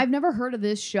 I've never heard of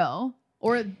this show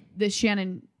or this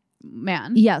Shannon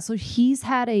man. Yeah, so he's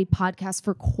had a podcast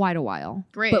for quite a while.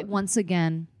 Great. But once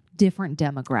again, different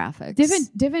demographics.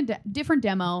 Different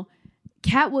demo.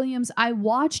 Cat Williams, I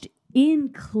watched in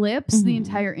clips the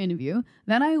entire interview.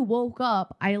 Then I woke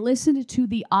up, I listened to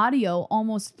the audio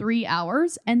almost 3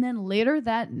 hours, and then later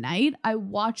that night I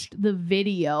watched the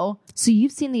video. So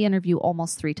you've seen the interview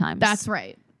almost 3 times. That's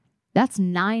right. That's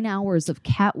 9 hours of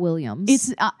Cat Williams.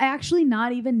 It's actually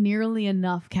not even nearly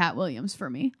enough Cat Williams for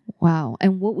me. Wow.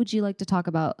 And what would you like to talk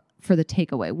about for the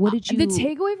takeaway? What did you... The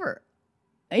takeaway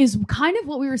is kind of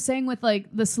what we were saying with like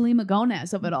the Selena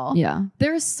Gomez of it all. Yeah.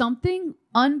 There's something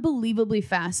unbelievably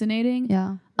fascinating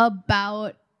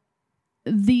about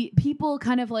the people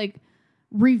kind of like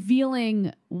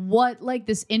revealing what like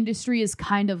this industry is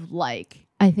kind of like.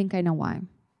 I think I know why.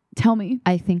 Tell me.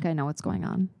 I think I know what's going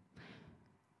on.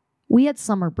 We had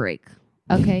summer break,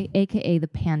 okay? AKA the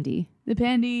pandy. The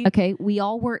pandy. Okay, we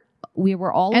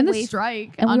were all and away the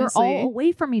strike, and honestly. we were all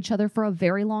away from each other for a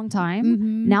very long time.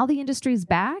 Mm-hmm. Now the industry's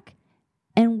back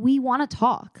and we want to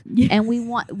talk. Yeah. And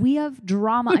we have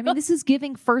drama. I mean, this is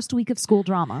giving first week of school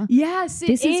drama. Yes,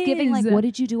 This is giving like, what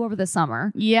did you do over the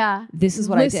summer? Yeah. This is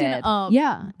what I did. Listen up.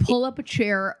 Yeah. Pull up a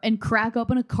chair and crack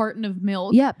open a carton of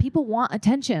milk. Yeah, people want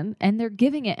attention and they're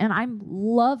giving it and I'm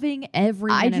loving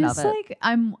every minute of it.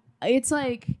 It's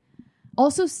like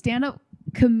also stand-up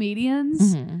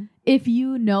comedians. Mm-hmm. If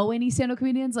you know any stand-up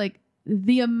comedians, like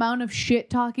the amount of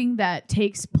shit talking that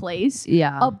takes place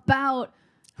about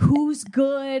who's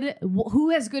good, who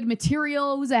has good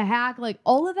material, who's a hack, like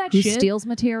all of that Who shit. steals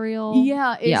material.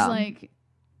 Yeah, it's like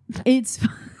it's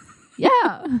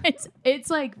yeah. it's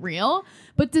like real.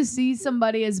 But to see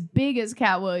somebody as big as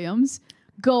Cat Williams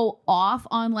go off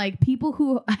on like people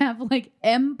who have like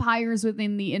empires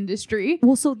within the industry.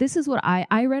 Well, so this is what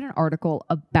I read an article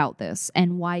about this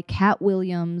and why Cat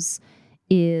Williams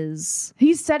he's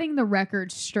setting the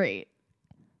record straight.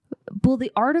 Well,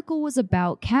 the article was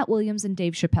about Cat Williams and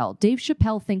Dave Chappelle. Dave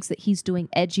Chappelle thinks that he's doing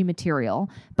edgy material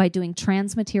by doing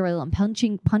trans material and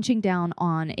punching down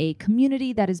on a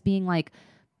community that is being like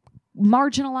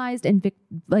marginalized and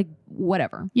like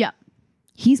whatever. Yeah.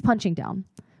 He's punching down.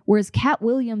 Whereas Cat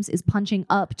Williams is punching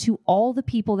up to all the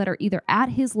people that are either at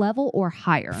his level or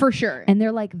higher. For sure. And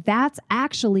they're like, that's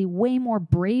actually way more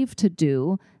brave to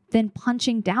do than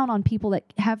punching down on people that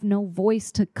have no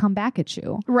voice to come back at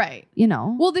you. Right. You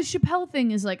know? Well, the Chappelle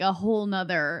thing is like a whole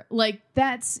nother, like,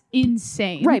 that's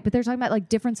insane. Right. But they're talking about like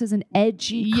differences in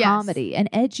edgy comedy. And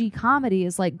edgy comedy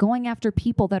is like going after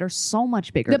people that are so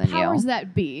much bigger than you. The powers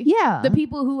that be. Yeah. The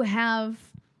people who have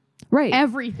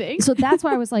everything. So that's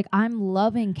why I was like, I'm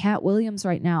loving Cat Williams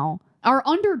right now. Our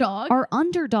underdog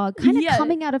kind of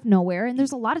coming out of nowhere. And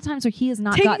there's a lot of times where he has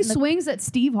not taking swings at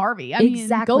Steve Harvey. I mean,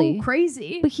 go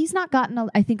crazy. But he's not gotten,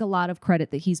 I think, a lot of credit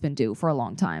that he's been due for a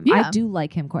long time. Yeah. I do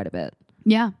like him quite a bit.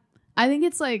 Yeah. I think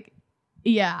it's like,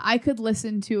 I could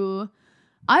listen to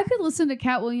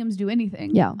Cat Williams do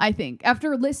anything. Yeah. I think.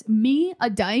 After me,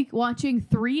 a dyke, watching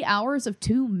 3 hours of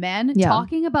two men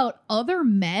talking about other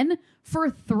men for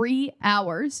 3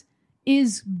 hours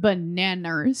is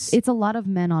bananas. It's a lot of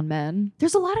men on men.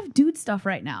 There's a lot of dude stuff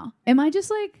right now. Am I just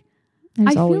like...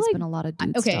 There's always been a lot of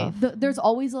dude stuff. There's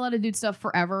always a lot of dude stuff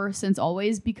forever, since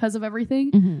always, because of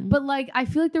everything. Mm-hmm. But like, I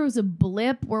feel like there was a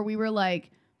blip where we were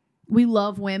like, we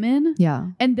love women. Yeah.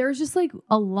 And there's just like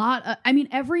a lot of, I mean,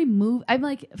 every move, I'm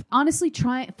like honestly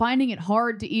finding it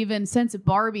hard to even, since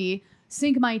Barbie,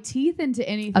 sink my teeth into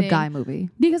anything. A guy movie.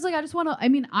 Because like, I just want to, I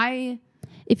mean,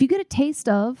 if you get a taste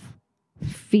of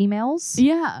females,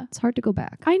 it's hard to go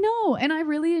back. I know. And I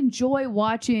really enjoy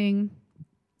watching.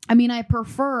 I mean, I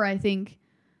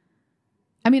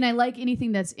like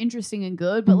anything that's interesting and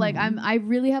good, but like I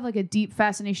really have like a deep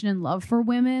fascination and love for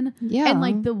women. Yeah. And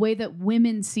like the way that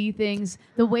women see things,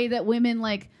 the way that women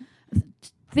like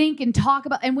think and talk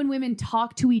about, and when women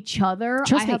talk to each other,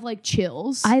 I have like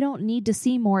chills. I don't need to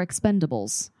see more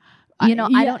Expendables. I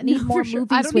don't need more movies.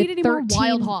 I don't need any more 13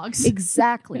 Wild Hogs.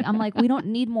 Exactly. I'm like, we don't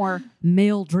need more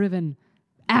male-driven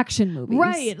action movies.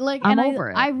 Right. Like, I'm and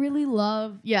over it. I really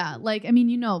love, like, I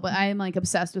mean, but I am like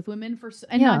obsessed with women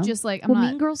not just like,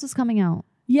 Mean Girls is coming out.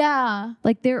 Yeah.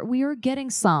 Like we are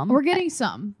getting some. We're getting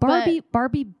some.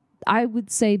 Barbie, I would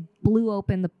say blew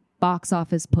open the box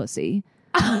office pussy.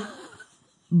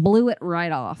 Blew it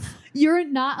right off. You're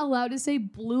not allowed to say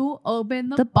blew open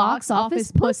the box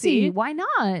office pussy. Why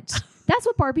not? That's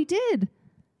what Barbie did.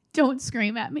 Don't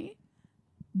scream at me.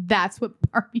 That's what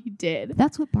Barbie did.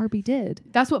 That's what Barbie did.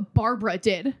 That's what Barbara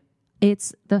did.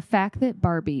 It's the fact that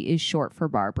Barbie is short for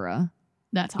Barbara.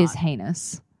 That's hot. Is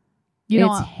heinous.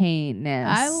 It's heinous.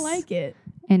 I like it.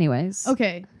 Anyways.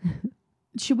 Okay.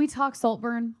 Should we talk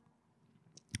Saltburn?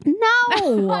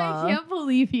 No. I can't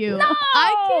believe you. No.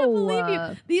 I can't believe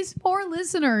you. These poor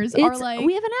listeners are like...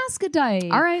 We have an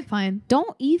Ask-A-Dyke. All right, fine.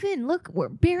 Don't even... Look, we're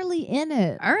barely in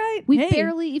it. All right. We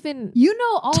barely even...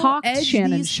 I'll talked edge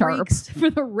Shannon these Sharp freaks for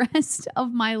the rest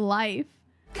of my life.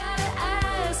 Gotta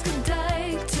ask a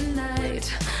dyke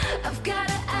tonight. I've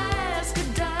gotta ask a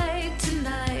dyke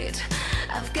tonight.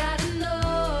 I've gotta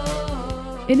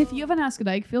know. And if you have an Ask a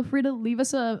Dyke, feel free to leave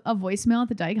us a voicemail at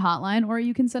the Dyke hotline, or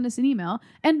you can send us an email.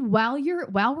 And while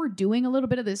we're doing a little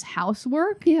bit of this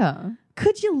housework,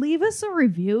 could you leave us a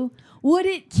review? Would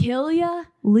it kill ya?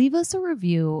 Leave us a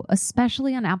review,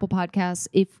 especially on Apple Podcasts,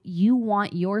 if you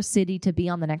want your city to be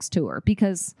on the next tour.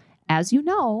 Because as you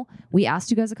know, we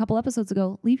asked you guys a couple episodes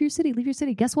ago, leave your city.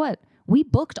 Guess what? We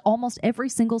booked almost every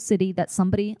single city that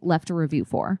somebody left a review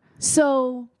for.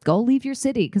 So go leave your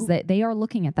city, because they are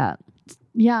looking at that.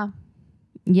 Yeah.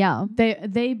 Yeah.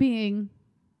 They being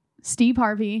Steve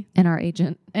Harvey and our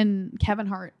agent and Kevin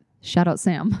Hart. Shout out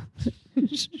Sam.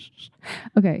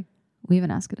 Okay. We have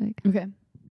an Ask-A-Dyke. Okay.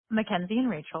 Mackenzie and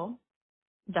Rachel,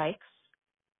 Dykes.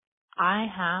 I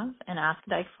have an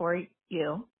Ask-A-Dyke for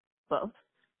you both.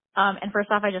 And first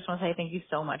off, I just want to say thank you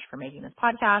so much for making this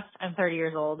podcast. I'm 30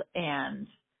 years old and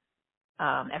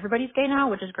everybody's gay now,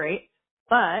 which is great.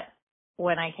 But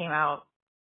when I came out,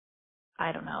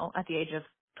 I don't know, at the age of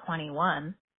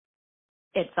 21,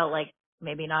 it felt like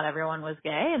maybe not everyone was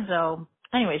gay. And so,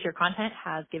 anyways, your content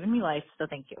has given me life, so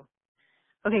thank you.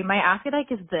 Okay, my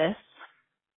Ask-A-Dyke is this.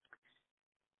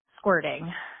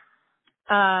 Squirting.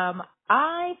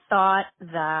 I thought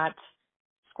that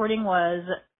squirting was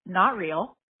not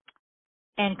real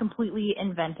and completely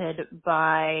invented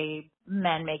by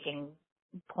men making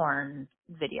porn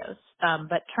videos.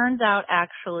 But turns out,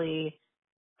 actually,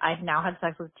 I've now had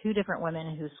sex with 2 different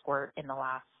women who squirt in the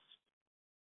last,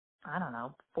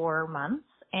 4 months.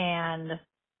 And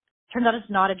turns out it's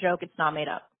not a joke. It's not made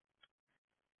up.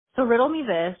 So riddle me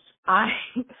this.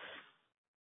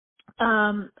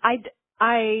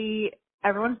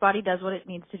 Everyone's body does what it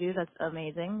needs to do. That's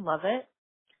amazing. Love it.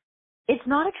 It's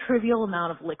not a trivial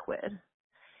amount of liquid.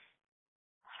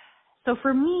 So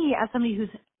for me, as somebody who's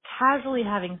casually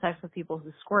having sex with people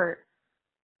who squirt,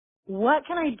 what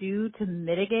can I do to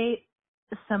mitigate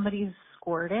somebody's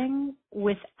squirting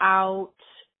without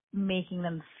making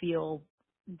them feel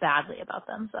badly about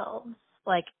themselves?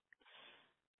 Like,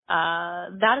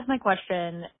 that is my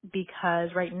question, because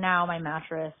right now my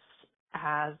mattress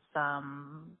has,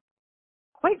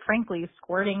 quite frankly,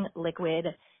 squirting liquid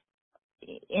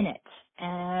in it.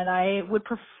 And I would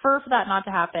prefer for that not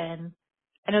to happen.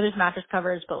 I know there's mattress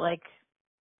covers, but like,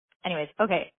 anyways,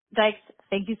 okay. Dykes,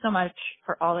 thank you so much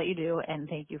for all that you do, and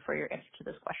thank you for your answer to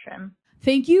this question.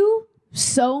 Thank you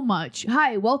so much.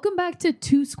 Hi, welcome back to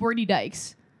Two Squirty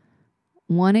Dykes.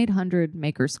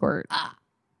 1-800-MAKER-SQUIRT.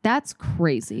 That's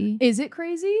crazy. Is it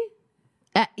crazy?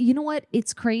 You know what?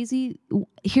 It's crazy.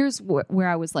 Here's where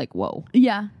I was like, whoa.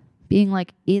 Yeah. Being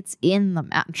like, it's in the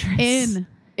mattress.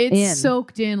 It's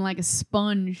soaked in like a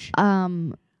sponge.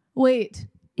 Wait.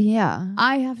 Yeah.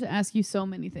 I have to ask you so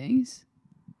many things.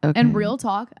 Okay. And real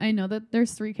talk, I know that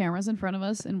there's 3 cameras in front of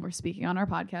us and we're speaking on our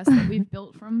podcast that we've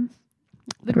built from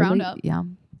the ground up. Yeah.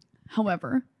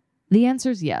 However, the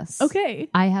answer is yes. Okay.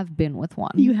 I have been with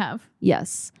one. You have?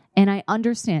 Yes. And I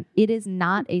understand it is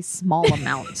not a small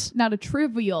amount. Not a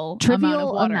trivial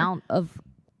amount of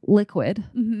liquid.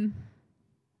 Mm-hmm.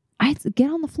 I had to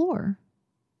get on the floor.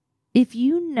 If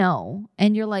you know,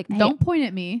 and you're like, hey, don't point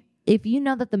at me. If you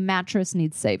know that the mattress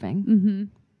needs saving, mm-hmm.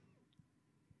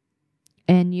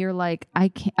 and you're like, I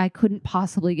couldn't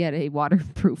possibly get a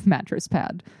waterproof mattress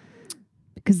pad,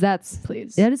 because that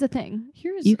is a thing.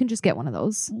 You can just get one of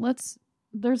those.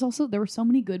 There were so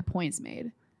many good points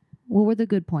made. What were the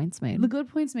good points made? The good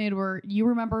points made were, you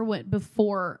remember what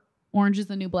before Orange is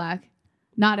the New Black,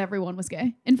 not everyone was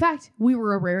gay. In fact, we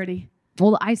were a rarity.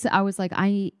 Well, I was like,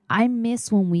 I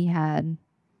miss when we had,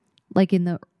 like, in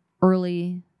the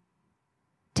early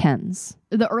 10s.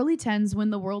 The early 10s, when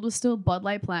the world was still Bud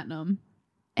Light Platinum.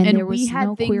 And there was we had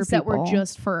no things queer that people. were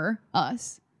just for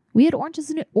us. We had Orange is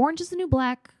the New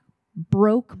Black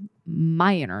broke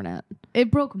my internet.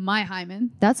 It broke my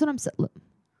hymen. That's what I'm saying.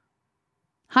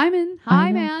 Hymen.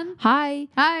 Hi, man.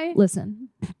 Hi. Listen,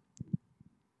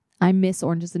 I miss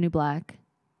Orange is the New Black.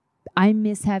 I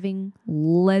miss having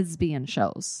lesbian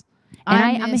shows.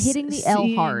 And I'm hitting the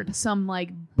L hard. Some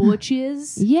like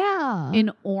butches. Yeah.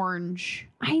 In orange.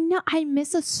 I know. I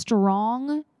miss a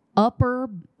strong upper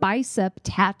bicep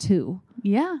tattoo.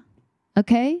 Yeah.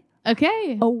 Okay.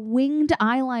 A winged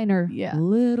eyeliner. Yeah.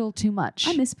 Little too much.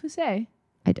 I miss pussy.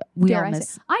 We all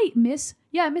miss. I miss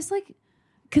like,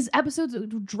 because episodes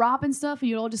would drop and stuff and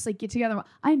you'd all just like get together.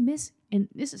 I miss, and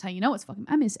this is how you know it's fucking,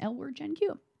 I miss L word Gen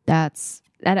Q. That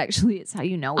actually is how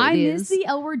you know I miss the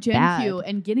L word Gen Q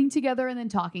and getting together and then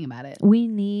talking about it. We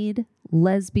need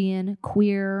lesbian,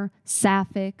 queer,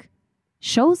 sapphic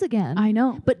shows again. I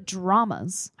know. But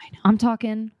dramas. I know. I'm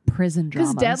talking prison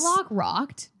dramas. Because Deadlock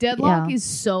rocked. Deadlock is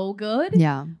so good.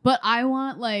 Yeah. But I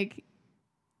want like,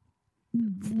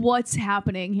 what's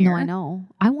happening here? No,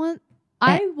 I know.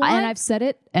 And I've said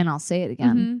it and I'll say it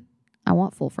again. Mm-hmm. I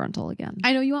want full frontal again.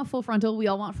 I know you want full frontal. We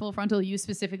all want full frontal. You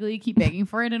specifically keep begging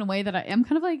for it in a way that I am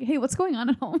kind of like, hey, what's going on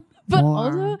at home? But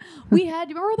also, we had,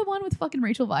 remember the one with fucking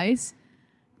Rachel Weisz?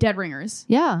 Dead Ringers.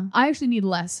 Yeah. I actually need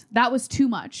less. That was too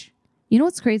much. You know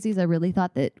what's crazy is I really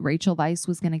thought that Rachel Weisz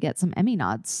was going to get some Emmy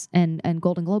nods and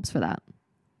Golden Globes for that.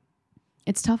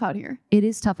 It's tough out here. It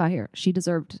is tough out here. She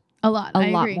deserved a lot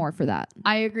more for that.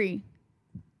 I agree.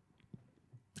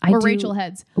 We're Rachel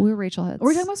heads. We're Rachel heads.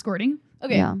 We're talking about squirting.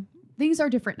 Okay. Yeah. Things are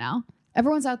different now.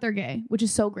 Everyone's out there gay, which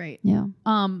is so great. Yeah.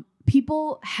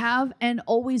 People have and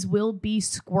always will be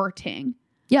squirting.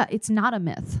 Yeah, it's not a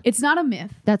myth. It's not a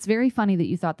myth. That's very funny that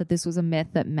you thought that this was a myth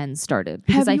that men started.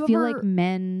 Because I feel like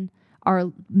men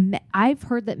are... I've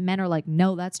heard that men are like,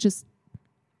 no, that's just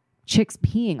chicks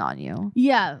peeing on you.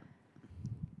 Yeah.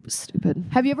 Stupid.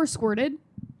 Have you ever squirted?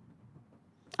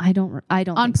 I don't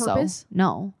on think purpose? So.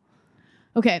 No.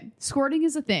 Okay, squirting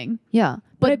is a thing. Yeah,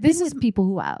 but I've been with people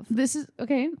who have. This is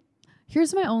okay.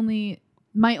 Here's my only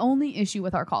issue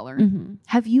with our caller. Mm-hmm.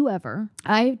 Have you ever?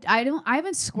 I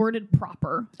haven't squirted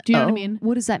proper. Do you know what I mean?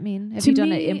 What does that mean? Have you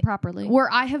done it improperly?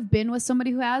 Where I have been with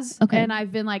somebody who has, okay, and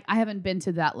I've been like, I haven't been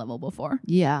to that level before.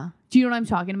 Yeah. Do you know what I'm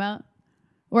talking about?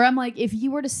 Where I'm like, if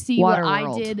you were to see what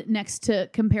I did next to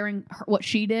comparing what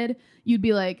she did, you'd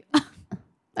be like,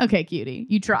 okay, cutie,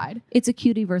 you tried. It's a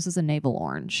cutie versus a navel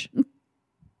orange.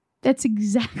 That's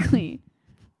exactly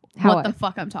what the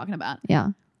fuck I'm talking about. Yeah.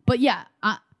 But yeah,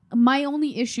 my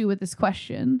only issue with this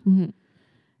question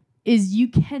is you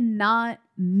cannot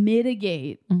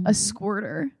mitigate a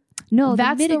squirter. No,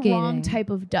 that's the wrong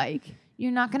type of dyke.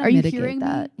 You're not going to mitigate hearing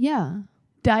that. Me? Yeah.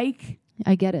 Dyke.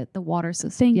 I get it. The water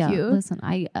system. Thank you. Listen,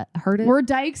 I heard it. We're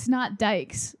dykes, not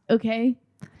dykes. Okay.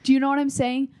 Do you know what I'm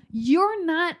saying?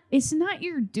 It's not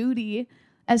your duty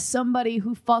as somebody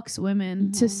who fucks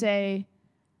women to say,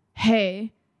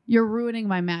 hey, you're ruining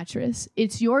my mattress.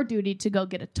 It's your duty to go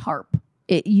get a tarp.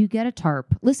 You get a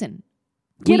tarp. Listen,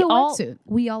 Get a wetsuit.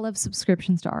 We all have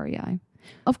subscriptions to REI.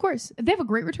 Of course. They have a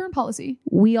great return policy.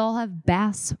 We all have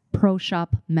Bass Pro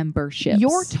Shop memberships.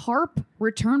 Your tarp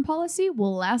return policy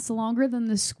will last longer than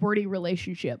the squirty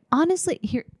relationship. Honestly,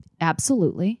 here,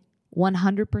 absolutely,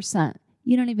 100%.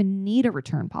 You don't even need a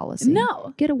return policy.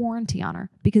 No. Get a warranty on her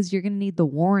because you're going to need the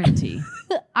warranty.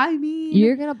 I mean,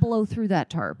 you're going to blow through that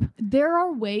tarp. There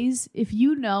are ways, if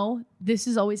you know this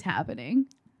is always happening,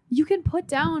 you can put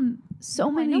down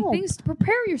so many things to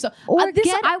prepare yourself. Or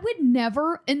I would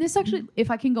never, and this actually,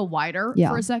 if I can go wider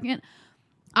for a second,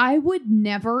 I would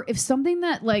never, if something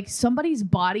that like somebody's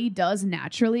body does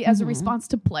naturally as a response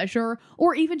to pleasure,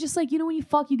 or even just like, you know, when you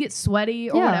fuck, you get sweaty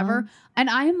or whatever. And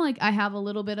I am like, I have a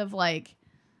little bit of like,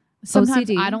 sometimes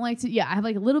OCD. I don't like to, I have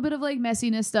like a little bit of like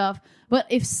messiness stuff. But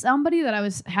if somebody that I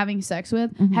was having sex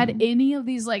with had any of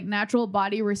these like natural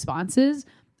body responses,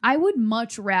 I would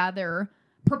much rather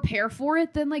prepare for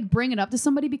it than like bring it up to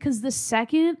somebody, because the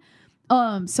second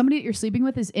somebody that you're sleeping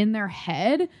with is in their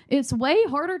head, it's way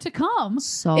harder to come.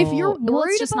 So if you're worried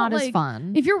it's just about not like, as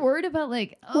fun. If you're worried about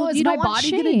like, is my body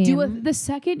gonna do it? The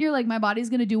second you're like, my body's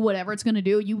gonna do whatever it's gonna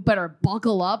do, you better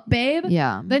buckle up, babe.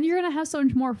 Yeah. Then you're gonna have so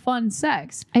much more fun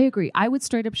sex. I agree. I would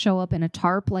straight up show up in a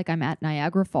tarp like I'm at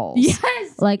Niagara Falls.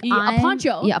 Yes. Like a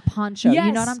poncho. Yeah, a poncho. Yes.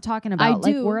 You know what I'm talking about? I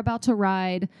like do. We're about to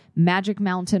ride Magic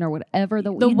Mountain or whatever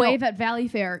the wave at Valley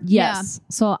Fair. Yes. Yeah.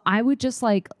 So I would just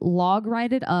like log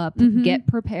ride it up, get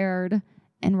prepared,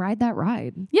 and ride that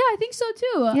ride. Yeah, I think so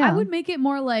too. Yeah. I would make it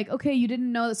more like, okay, you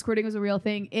didn't know that squirting was a real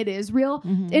thing. It is real.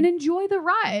 And enjoy the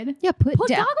ride. Yeah, put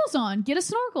goggles on. Get a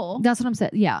snorkel. That's what I'm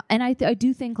saying. Yeah. And I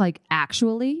do think like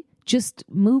actually just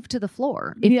move to the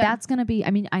floor. If that's going to be,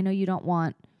 I mean, I know you don't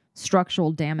want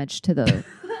structural damage to the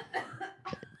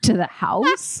to the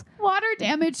house. Water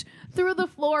damage through the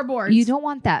floorboards. You don't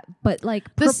want that. But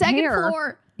like the second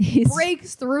floor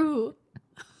breaks through.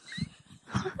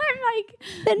 I'm like,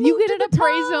 then you get an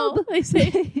appraisal. They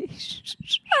say,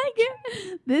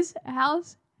 this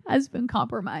house has been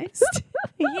compromised.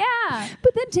 Yeah,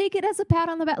 but then take it as a pat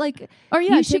on the back, like, or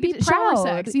you should be shower proud.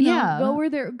 Sex. You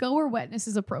know, go where wetness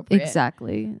is appropriate.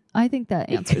 Exactly. I think that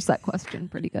answers that question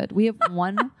pretty good. We have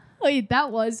one. Wait,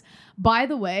 that was, by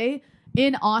the way,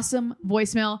 an awesome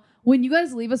voicemail. When you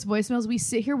guys leave us voicemails, we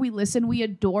sit here, we listen, we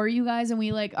adore you guys, and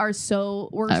we like are so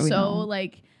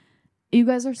like. You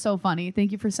guys are so funny.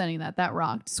 Thank you for sending that. That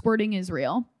rocked. Squirting is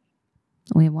real.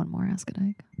 We have one more. Ask a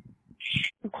Dyke.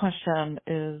 The question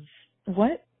is,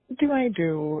 what do I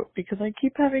do? Because I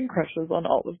keep having crushes on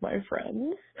all of my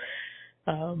friends.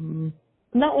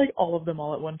 Not like all of them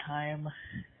all at one time.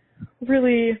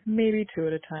 Really, maybe two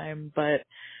at a time, but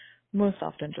most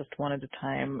often just one at a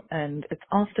time. And it's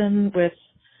often with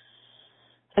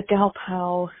a gal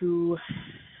pal who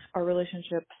our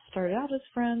relationship started out as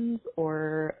friends,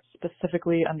 or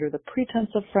specifically under the pretense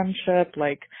of friendship,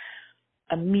 like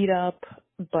a meetup,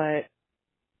 but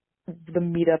the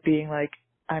meetup being like,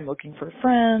 I'm looking for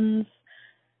friends.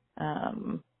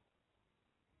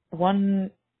 One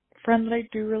friend that I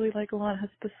do really like a lot has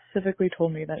specifically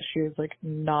told me that she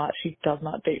does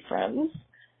not date friends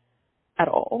at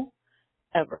all,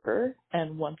 ever.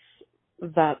 And once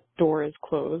that door is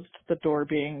closed, the door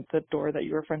being the door that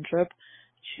you were friendship,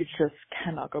 she just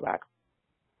cannot go back.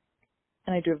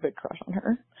 And I do have a big crush on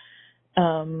her.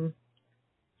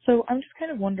 So I'm just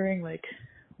kind of wondering, like,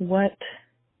 what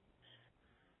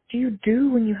do you do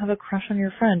when you have a crush on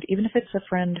your friend? Even if it's a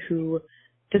friend who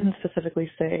didn't specifically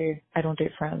say, I don't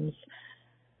date friends.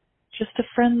 Just a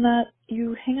friend that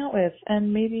you hang out with,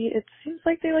 and maybe it seems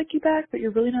like they like you back, but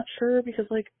you're really not sure because,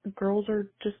 like, girls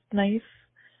are just nice.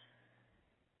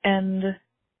 And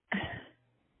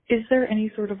is there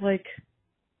any sort of, like,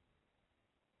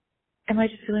 am I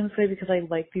just feeling this way because I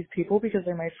like these people because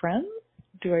they're my friends?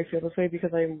 Do I feel this way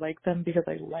because I like them because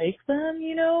I like them,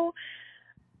 you know?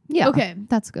 Yeah. Okay.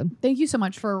 That's good. Thank you so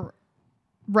much for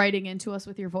writing into us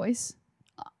with your voice.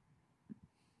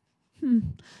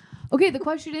 Okay, the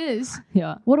question is,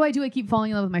 what do I do? I keep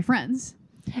falling in love with my friends.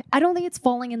 I don't think it's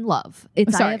falling in love.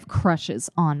 It's I have crushes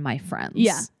on my friends.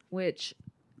 Yeah. Which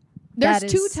there's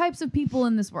two types of people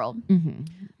in this world.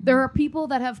 There are people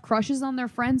that have crushes on their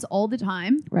friends all the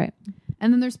time. Right.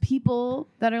 And then there's people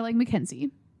that are like Mackenzie.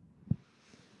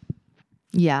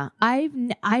 Yeah. I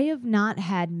have not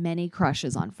had many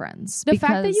crushes on friends. The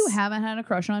fact that you haven't had a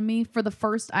crush on me for the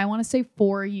first, I want to say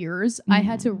 4 years, I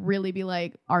had to really be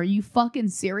like, are you fucking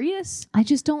serious? I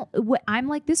just don't. I'm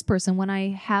like this person. When I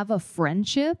have a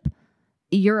friendship,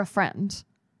 you're a friend.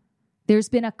 There's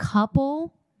been a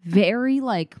couple very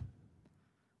like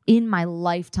in my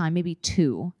lifetime, maybe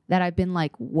 2, that I've been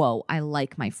like, whoa, I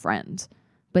like my friend.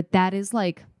 But that is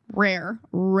like rare,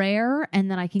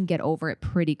 and then I can get over it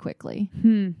pretty quickly.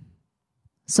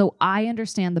 So I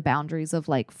understand the boundaries of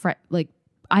like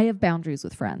I have boundaries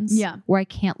with friends. Yeah. Where I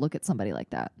can't look at somebody like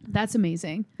that. That's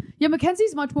amazing. Yeah,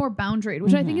 Mackenzie's much more boundaried,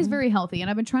 which I think is very healthy. And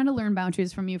I've been trying to learn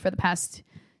boundaries from you for the past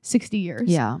 60 years.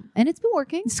 Yeah. And it's been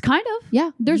working. It's kind of.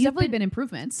 Yeah. There's definitely been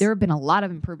improvements. There have been a lot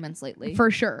of improvements lately.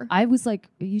 For sure. I was like,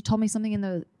 you told me something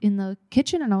in the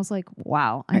kitchen and I was like,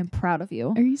 wow, I am proud of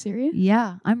you. Are you serious?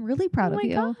 Yeah. I'm really proud of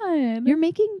you. Oh my God. You're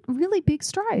making really big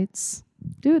strides.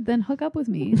 Dude, then hook up with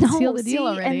me. Seal the deal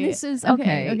already. And this is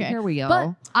okay. Here we go.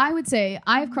 But I would say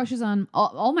I have crushes on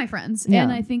all my friends. Yeah.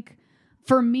 And I think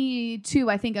for me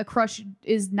too, I think a crush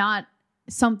is not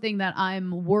something that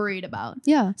I'm worried about.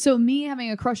 Yeah. So me having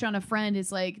a crush on a friend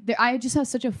is like, I just have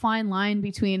such a fine line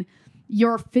between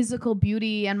your physical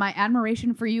beauty and my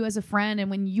admiration for you as a friend.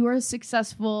 And when you're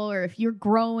successful or if you're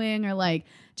growing or like,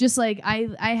 just like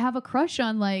I have a crush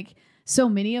on like so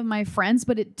many of my friends,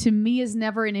 but it to me is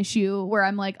never an issue where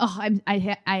I'm like, oh,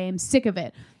 I am sick of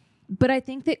it. But I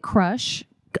think that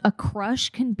a crush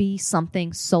can be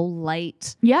something so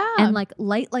light. Yeah. And like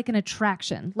light like an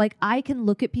attraction. Like I can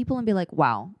look at people and be like,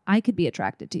 wow, I could be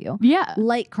attracted to you. Yeah.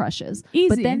 Light crushes. Easy.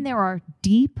 But then there are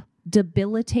deep,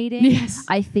 debilitating. Yes.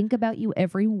 I think about you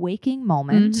every waking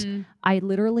moment. Mhm. I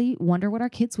literally wonder what our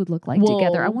kids would look like Whoa.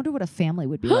 together. I wonder what a family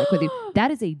would be like with you.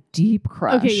 That is a deep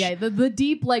crush. Okay, yeah. The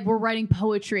deep, like we're writing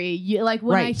poetry. Like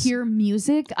when I Right. hear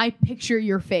music, I picture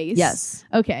your face. Yes.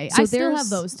 Okay. So I still there's- have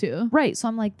those too. Right. So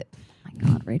I'm like, oh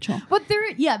my God, Rachel. But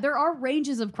there are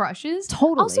ranges of crushes.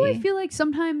 Totally. Also, I feel like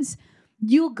sometimes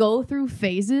you'll go through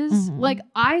phases. Mhm. Like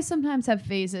I sometimes have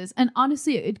phases, and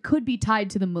honestly, it could be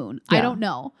tied to the moon. Yeah. I don't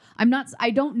know. I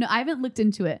don't know. I haven't looked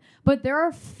into it, but there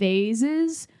are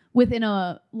phases within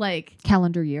a like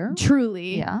Calendar year.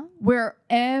 truly Yeah. where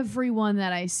everyone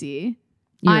that I see,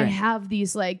 You're I right. have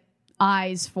these like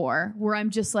eyes for where I'm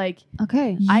just like,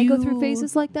 Okay. I go through You-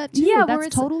 phases like that too. yeah, where That's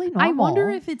it's- totally normal. I wonder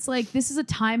if it's like this is a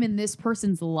time in this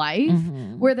person's life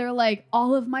Mhm. where they're like,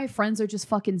 all of my friends are just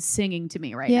fucking singing to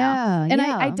me right now. Yeah. And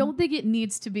yeah. I don't think it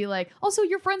needs to be like, also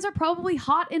your friends are probably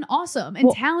hot and awesome and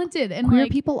Well, talented and queer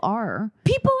like people are.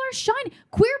 people are shining.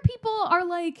 Queer people are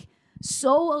like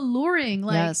so alluring.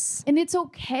 Like Yes. and it's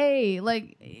okay.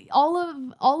 Like all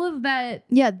of that.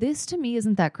 Yeah, this to me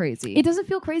isn't that crazy. It doesn't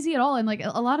feel crazy at all. And like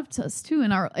a lot of us too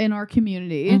in our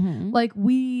community, Mhm. like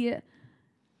we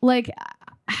like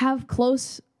have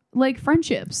close like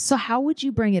friendships. So how would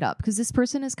you bring it up? Because this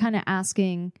person is kind of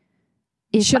asking,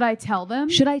 Should I tell them?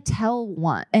 should I tell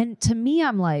one? And to me,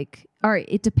 I'm like, all right,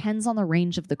 it depends on the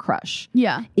range of the crush.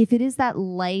 Yeah. If it is that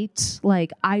light,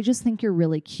 like, I just think you're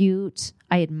really cute,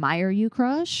 I admire you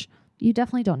crush, you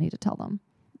definitely don't need to tell them.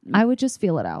 I would just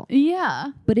feel it out.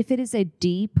 Yeah. But if it is a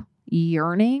deep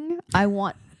yearning, I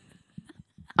want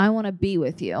to be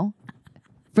with you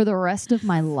for the rest of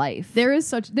my life.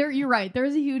 You're right. There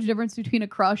is a huge difference between a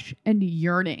crush and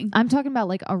yearning. I'm talking about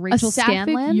like a Rachel a sapphic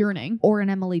Scanlon yearning. or an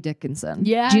Emily Dickinson.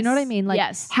 Yes. Do you know what I mean? Like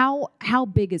Yes. how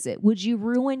big is it? Would you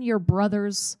ruin your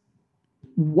brother's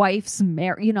wife's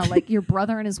marriage, like your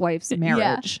brother and his wife's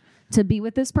marriage to be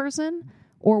with this person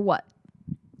or what?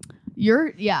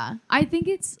 I think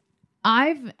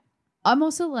I'm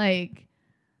also like,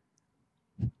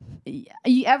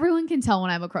 everyone can tell when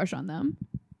I have a crush on them.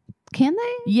 Can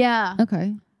they? Yeah.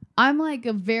 Okay. I'm like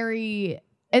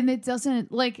and it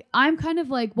doesn't like, I'm kind of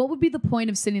like, what would be the point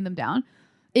of sitting them down?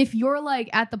 If you're like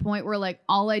at the point where like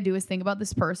all I do is think about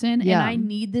this person and I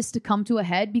need this to come to a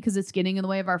head because it's getting in the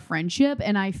way of our friendship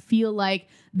and I feel like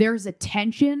there's a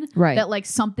tension Right. that like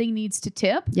something needs to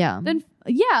tip, Yeah. then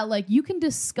like you can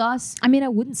discuss. I mean, I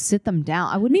wouldn't sit them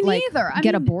down. I wouldn't Me like neither. I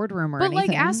get a mean, boardroom or but anything.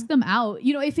 like ask them out.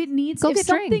 If it needs, Go if get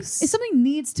something, drinks. if something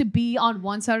needs to be on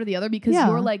one side or the other because Yeah.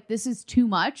 you're like, this is too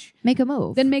much, Make a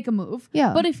move. then make a move.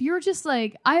 Yeah. But if you're just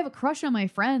like, I have a crush on my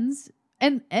friends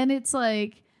and it's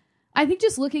like, I think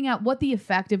just looking at what the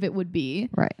effect of it would be.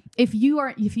 Right. If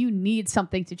you need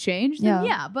something to change, then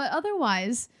Yeah. but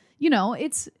otherwise,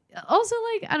 it's also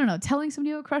like, I don't know, telling somebody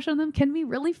you have a crush on them can be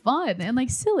really fun and like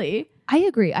silly. I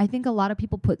agree. I think a lot of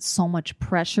people put so much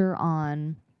pressure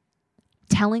on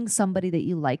telling somebody that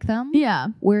you like them. Yeah.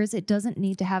 Whereas it doesn't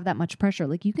need to have that much pressure.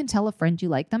 Like you can tell a friend you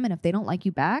like them and if they don't like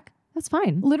you back, that's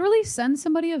fine. Literally send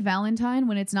somebody a Valentine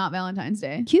when it's not Valentine's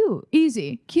Day. Cute.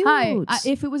 Easy. Cute. Hi.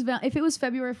 If it was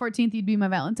February 14th, you'd be my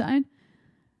Valentine.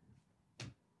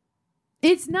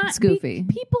 It's not It's goofy.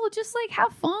 People just like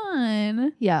have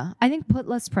fun. Yeah. I think put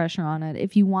less pressure on it.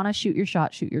 If you want to shoot your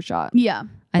shot, shoot your shot. Yeah.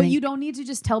 I But think- you don't need to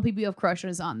just tell people you have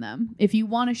crushes on them. If you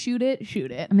want to shoot it,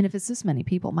 shoot it. I mean, if it's this many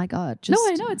people, my God. Just,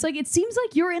 No, I know. It's like, it seems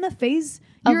like you're in a phase,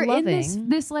 Of you're in loving.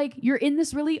 this like, you're in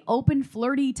this really open,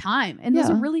 flirty time. And those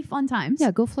Yeah. are really fun times. Yeah,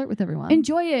 go flirt with everyone.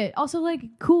 Enjoy it. Also,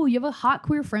 like, cool. You have a hot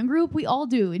queer friend group. We all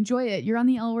do. Enjoy it. You're on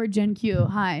the L Word Gen Q.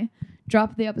 Hi.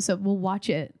 Drop the episode. We'll watch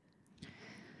it.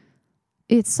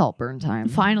 It's Saltburn time.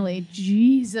 Finally.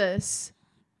 Jesus.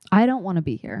 I don't want to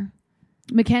be here.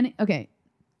 McKenny. Okay.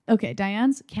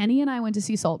 Diane's. Kenny and I went to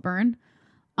see Saltburn.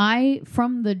 I,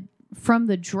 from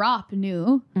the drop,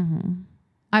 knew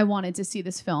I wanted to see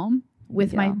this film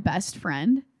with my best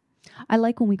friend. I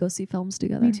like when we go see films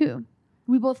together. Me too.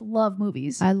 We both love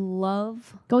movies. I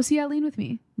love Go see Eileen with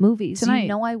me. movies. Tonight. You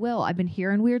know I will. I've been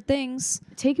hearing weird things.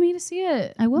 Take me to see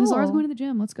it. I will. Ms. Laura's going to the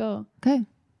gym. Let's go. Okay.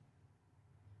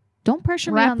 Don't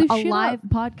pressure Wrap me this on a shit live up.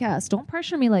 podcast. Don't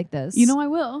pressure me like this. You know I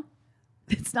will.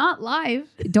 It's not live.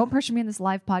 Don't pressure me in this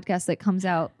live podcast that comes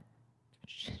out.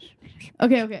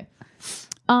 Okay.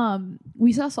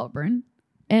 We saw Saltburn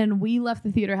and we left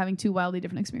the theater having two wildly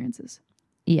different experiences.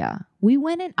 Yeah. We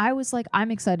went in. I was like,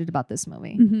 I'm excited about this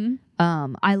movie.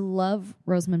 Mm-hmm. I love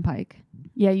Rosamund Pike.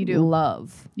 Yeah, you do.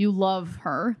 Love. You love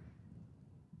her.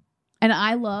 And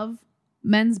I love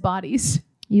men's bodies.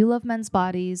 You love men's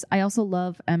bodies. I also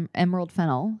love Emerald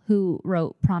Fennell, who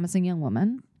wrote Promising Young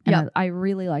Woman. And Yep. I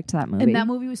really liked that movie. And that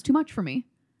movie was too much for me.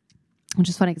 Which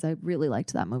is funny because I really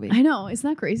liked that movie. I know. Isn't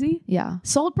that crazy? Yeah.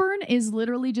 Saltburn is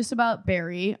literally just about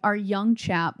Barry, our young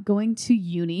chap, going to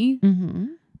uni Mm-hmm.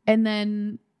 and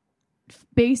then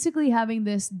basically having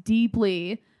this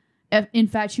deeply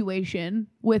infatuation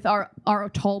with our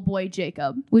tall boy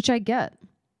Jacob. Which I get.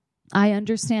 I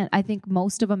understand. I think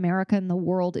most of America and the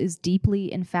world is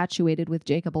deeply infatuated with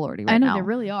Jacob Elordi right I know now. they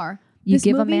really are. You This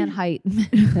give a movie- man height.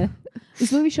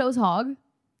 This movie shows hog.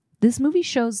 This movie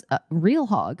shows a real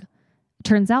hog.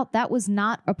 Turns out that was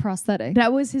not a prosthetic.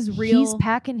 That was his real. He's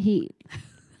packing heat.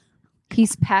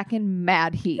 He's packing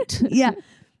mad heat. Yeah.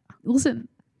 Listen,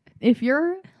 if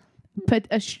you're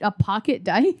a pocket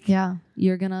dyke, Yeah.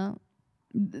 You're gonna.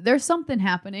 there's something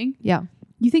happening. Yeah.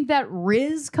 You think that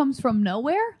Riz comes from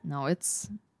nowhere? No, it's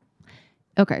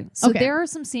okay. So Okay. there are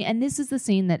some scenes, and this is the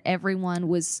scene that everyone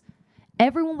was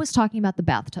talking about, the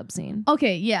bathtub scene.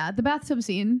 Okay, yeah, the bathtub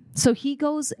scene. So he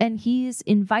goes and he's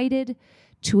invited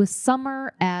to a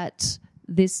summer at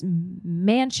this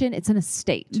mansion. It's an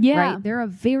estate. Yeah. Right? They're a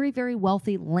very, very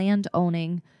wealthy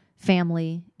land-owning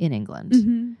family in England.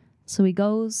 Mm-hmm. So he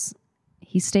goes,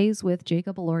 he stays with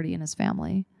Jacob Elordi and his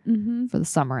family Mm-hmm. for the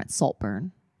summer at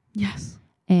Saltburn. Yes.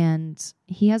 And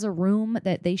he has a room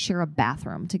that they share a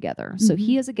bathroom together. So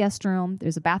he has a guest room.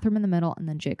 There's a bathroom in the middle, and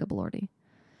then Jacob Elordi.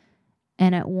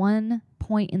 And at one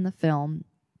point in the film,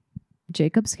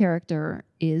 Jacob's character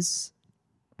is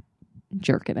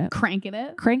jerking it, Cranking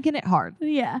it. cranking it hard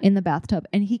Yeah. in the bathtub.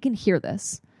 And he can hear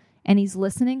this. And he's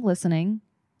listening.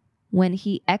 When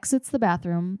he exits the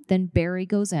bathroom, then Barry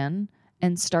goes in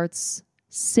and starts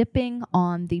sipping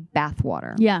on the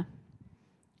bathwater. Yeah.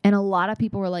 And a lot of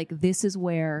people were like, this is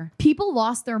where People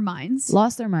lost their minds.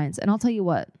 lost their minds. And I'll tell you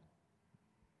what,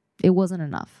 it wasn't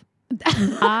enough.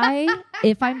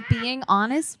 If I'm being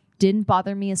honest, didn't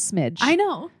bother me a smidge. I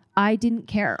know. I didn't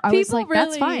care. I was like,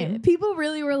 that's fine. People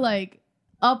really were like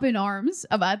up in arms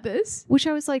about this. Which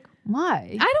I was like, why?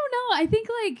 I don't know. I think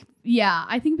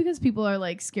I think because people are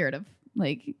like scared of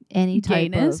like Any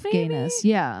type gayness, of maybe? gayness.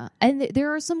 Yeah. And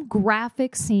there are some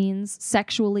graphic scenes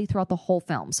sexually throughout the whole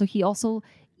film. So he also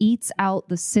eats out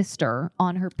the sister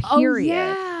on her period. Oh,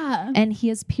 yeah. And he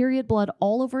has period blood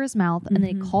all over his mouth. And then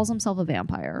he calls himself a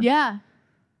vampire. Yeah.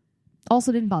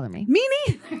 Also didn't bother me. Me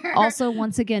neither. Also,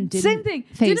 once again, didn't Same thing.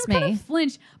 faze Didn't kind me. of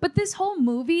flinch. But this whole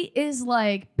movie is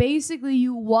like basically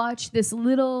you watch this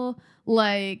little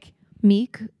like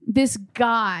Meek. this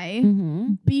guy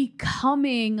Mm-hmm.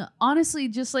 becoming honestly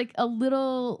just like a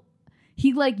little.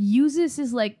 He like uses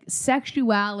his like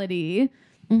sexuality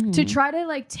Mm-hmm. to try to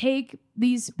like take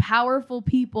these powerful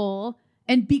people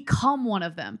and become one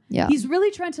of them. Yeah. He's really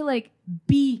trying to like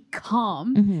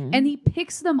become, Mhm. and he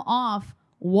picks them off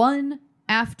one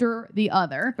after the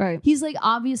other. Right. He's like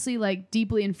obviously like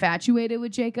deeply infatuated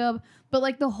with Jacob, but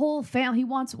like the whole family, he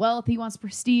wants wealth, he wants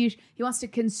prestige, he wants to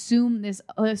consume this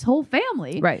whole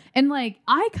family. Right. And like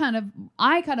I kind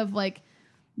of like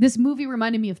this movie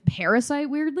reminded me of Parasite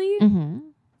weirdly, Mm-hmm.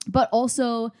 but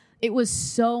also it was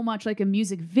so much like a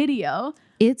music video.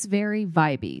 It's very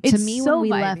vibey. To It's me, so when we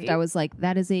vibey. left, I was like,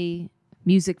 that is a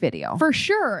music video. For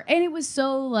sure. And it was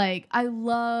so like I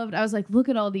was like, look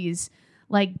at all these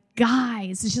like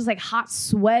guys. It's just like hot,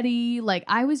 sweaty. Like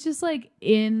I was just like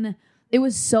it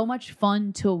was so much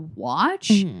fun to watch.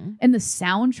 And the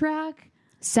soundtrack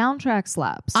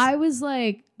slaps. I was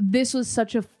like, this was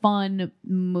such a fun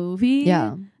movie.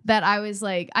 Yeah. That I was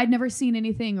like, I'd never seen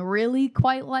anything really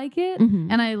quite like it.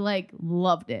 And I like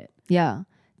loved it. Yeah.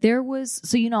 There was,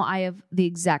 so I have the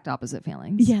exact opposite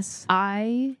feelings. Yes.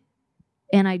 I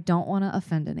don't want to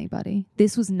offend anybody.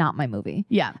 This was not my movie.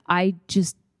 Yeah. I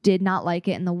just did not like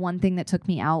it. And the one thing that took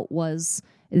me out was,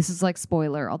 this is like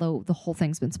spoiler, although the whole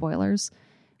thing's been spoilers.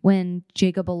 When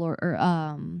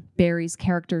Barry's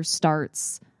character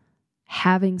starts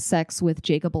having sex with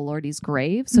Jacob Elordi's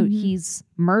grave. So he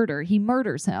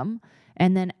murders him.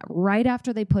 And then right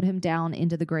after they put him down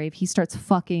into the grave, he starts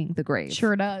fucking the grave.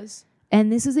 Sure does. And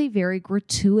this is a very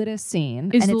gratuitous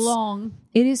scene. It's long.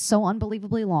 It is so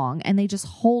unbelievably long. And they just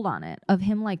hold on it of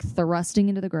him like thrusting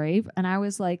into the grave. And I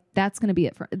was like, that's going to be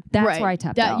it. That's where I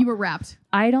tapped out. You were wrapped.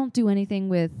 I don't do anything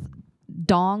with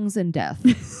dongs and death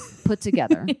put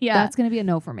together. That's going to be a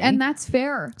no for me. And that's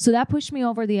fair. So that pushed me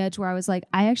over the edge where I was like,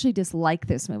 I actually dislike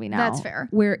this movie now. That's fair.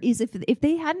 Whereas if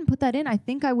they hadn't put that in, I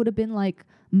think I would have been like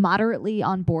moderately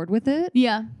on board with it.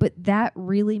 Yeah. But that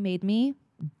really made me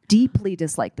deeply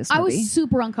dislike this movie. I was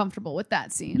super uncomfortable with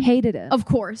that scene. Hated it. Of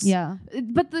course. Yeah.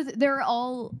 But they're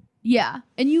all,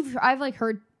 And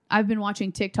I've been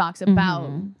watching TikToks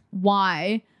about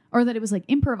why, or that it was like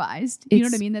improvised. You know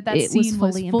what I mean? That scene was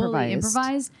fully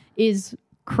improvised is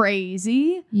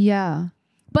crazy. Yeah.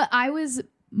 But I was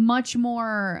much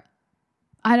more,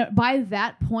 by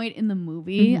that point in the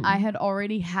movie, I had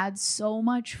already had so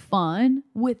much fun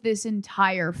with this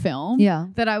entire film. Yeah.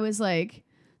 That I was like,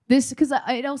 because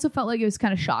it also felt like it was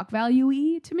kind of shock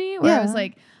value-y to me, where I was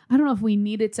like, I don't know if we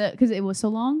needed to, because it was so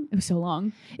long. The scene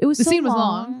was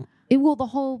long. The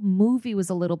whole movie was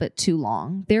a little bit too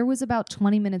long. There was about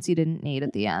 20 minutes you didn't need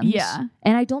at the end. Yeah.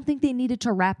 And I don't think they needed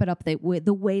to wrap it up the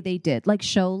way they did. Like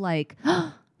show like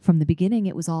from the beginning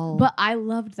it was all. But I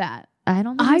loved that. I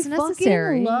don't think it's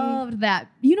necessary. I loved that.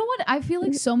 You know what? I feel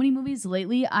like so many movies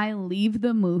lately, I leave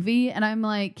the movie and I'm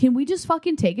like, can we just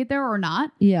fucking take it there or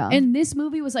not? Yeah. And this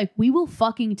movie was like, we will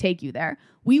fucking take you there.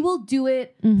 We will do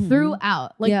it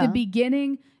throughout. Like the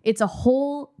beginning, it's a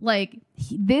whole, like,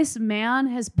 this man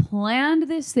has planned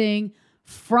this thing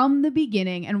from the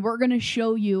beginning and we're going to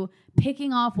show you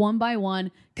picking off one by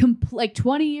one. Like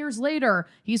 20 years later,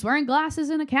 he's wearing glasses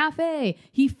in a cafe.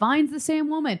 He finds the same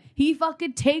woman. He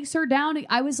fucking takes her down.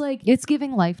 I was like, it's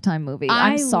giving Lifetime movie.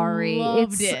 I'm sorry.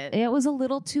 Loved it. It was a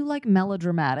little too like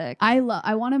melodramatic. I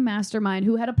want a mastermind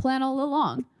who had a plan all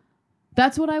along.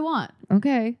 That's what I want.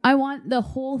 Okay. I want the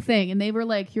whole thing. And they were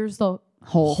like, here's the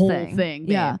whole thing. Babe.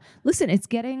 Yeah. Listen, it's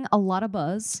getting a lot of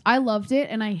buzz. I loved it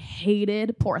and I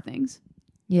hated Poor Things.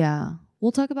 Yeah.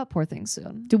 We'll talk about Poor Things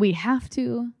soon. Do we have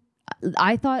to?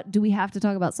 I thought, do we have to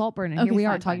talk about Saltburn? And here we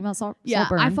are talking about Saltburn. Yeah,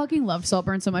 I fucking loved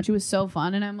Saltburn so much. It was so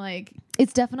fun. And I'm like,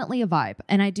 it's definitely a vibe.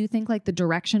 And I do think like the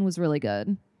direction was really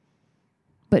good.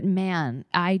 But man,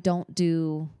 I don't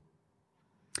do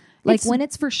like when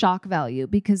it's for shock value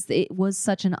because it was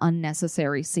such an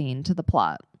unnecessary scene to the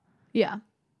plot. Yeah.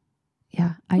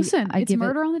 Yeah. It's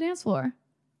Murder on the Dance Floor.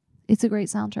 It's a great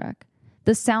soundtrack.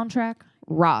 The soundtrack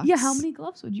rocks. Yeah. How many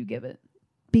gloves would you give it?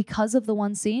 Because of the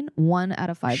one scene, 1 out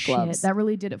of 5 gloves. That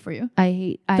really did it for you.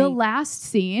 The last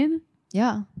scene.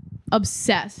 Yeah.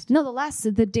 Obsessed. No,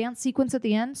 the dance sequence at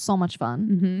the end, so much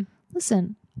fun.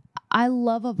 Listen, I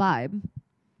love a vibe.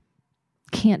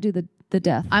 Can't do the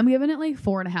death. I'm giving it like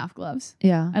 4.5 gloves.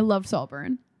 Yeah. I love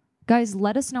Saltburn. Guys,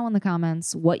 let us know in the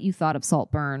comments what you thought of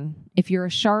Saltburn. If you're a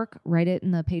shark, write it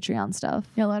in the Patreon stuff.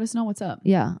 Yeah, let us know what's up.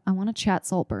 Yeah, I want to chat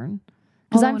Saltburn.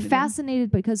 Because I'm fascinated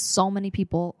because so many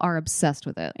people are obsessed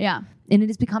with it. Yeah. And it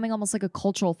is becoming almost like a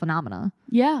cultural phenomena.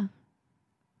 Yeah.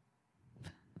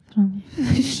 Yeah,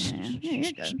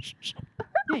 you're good.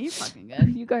 Yeah, you're fucking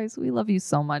good. You guys, we love you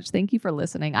so much. Thank you for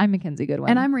listening. I'm Mackenzie Goodwin.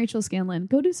 And I'm Rachel Scanlon.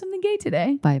 Go do something gay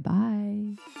today.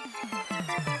 Bye-bye.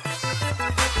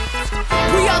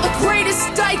 We are the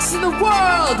greatest dykes in the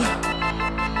world.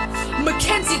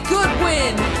 Mackenzie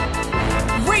Goodwin,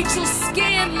 Rachel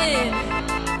Scanlon,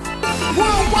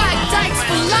 Worldwide Dykes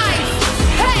for Life.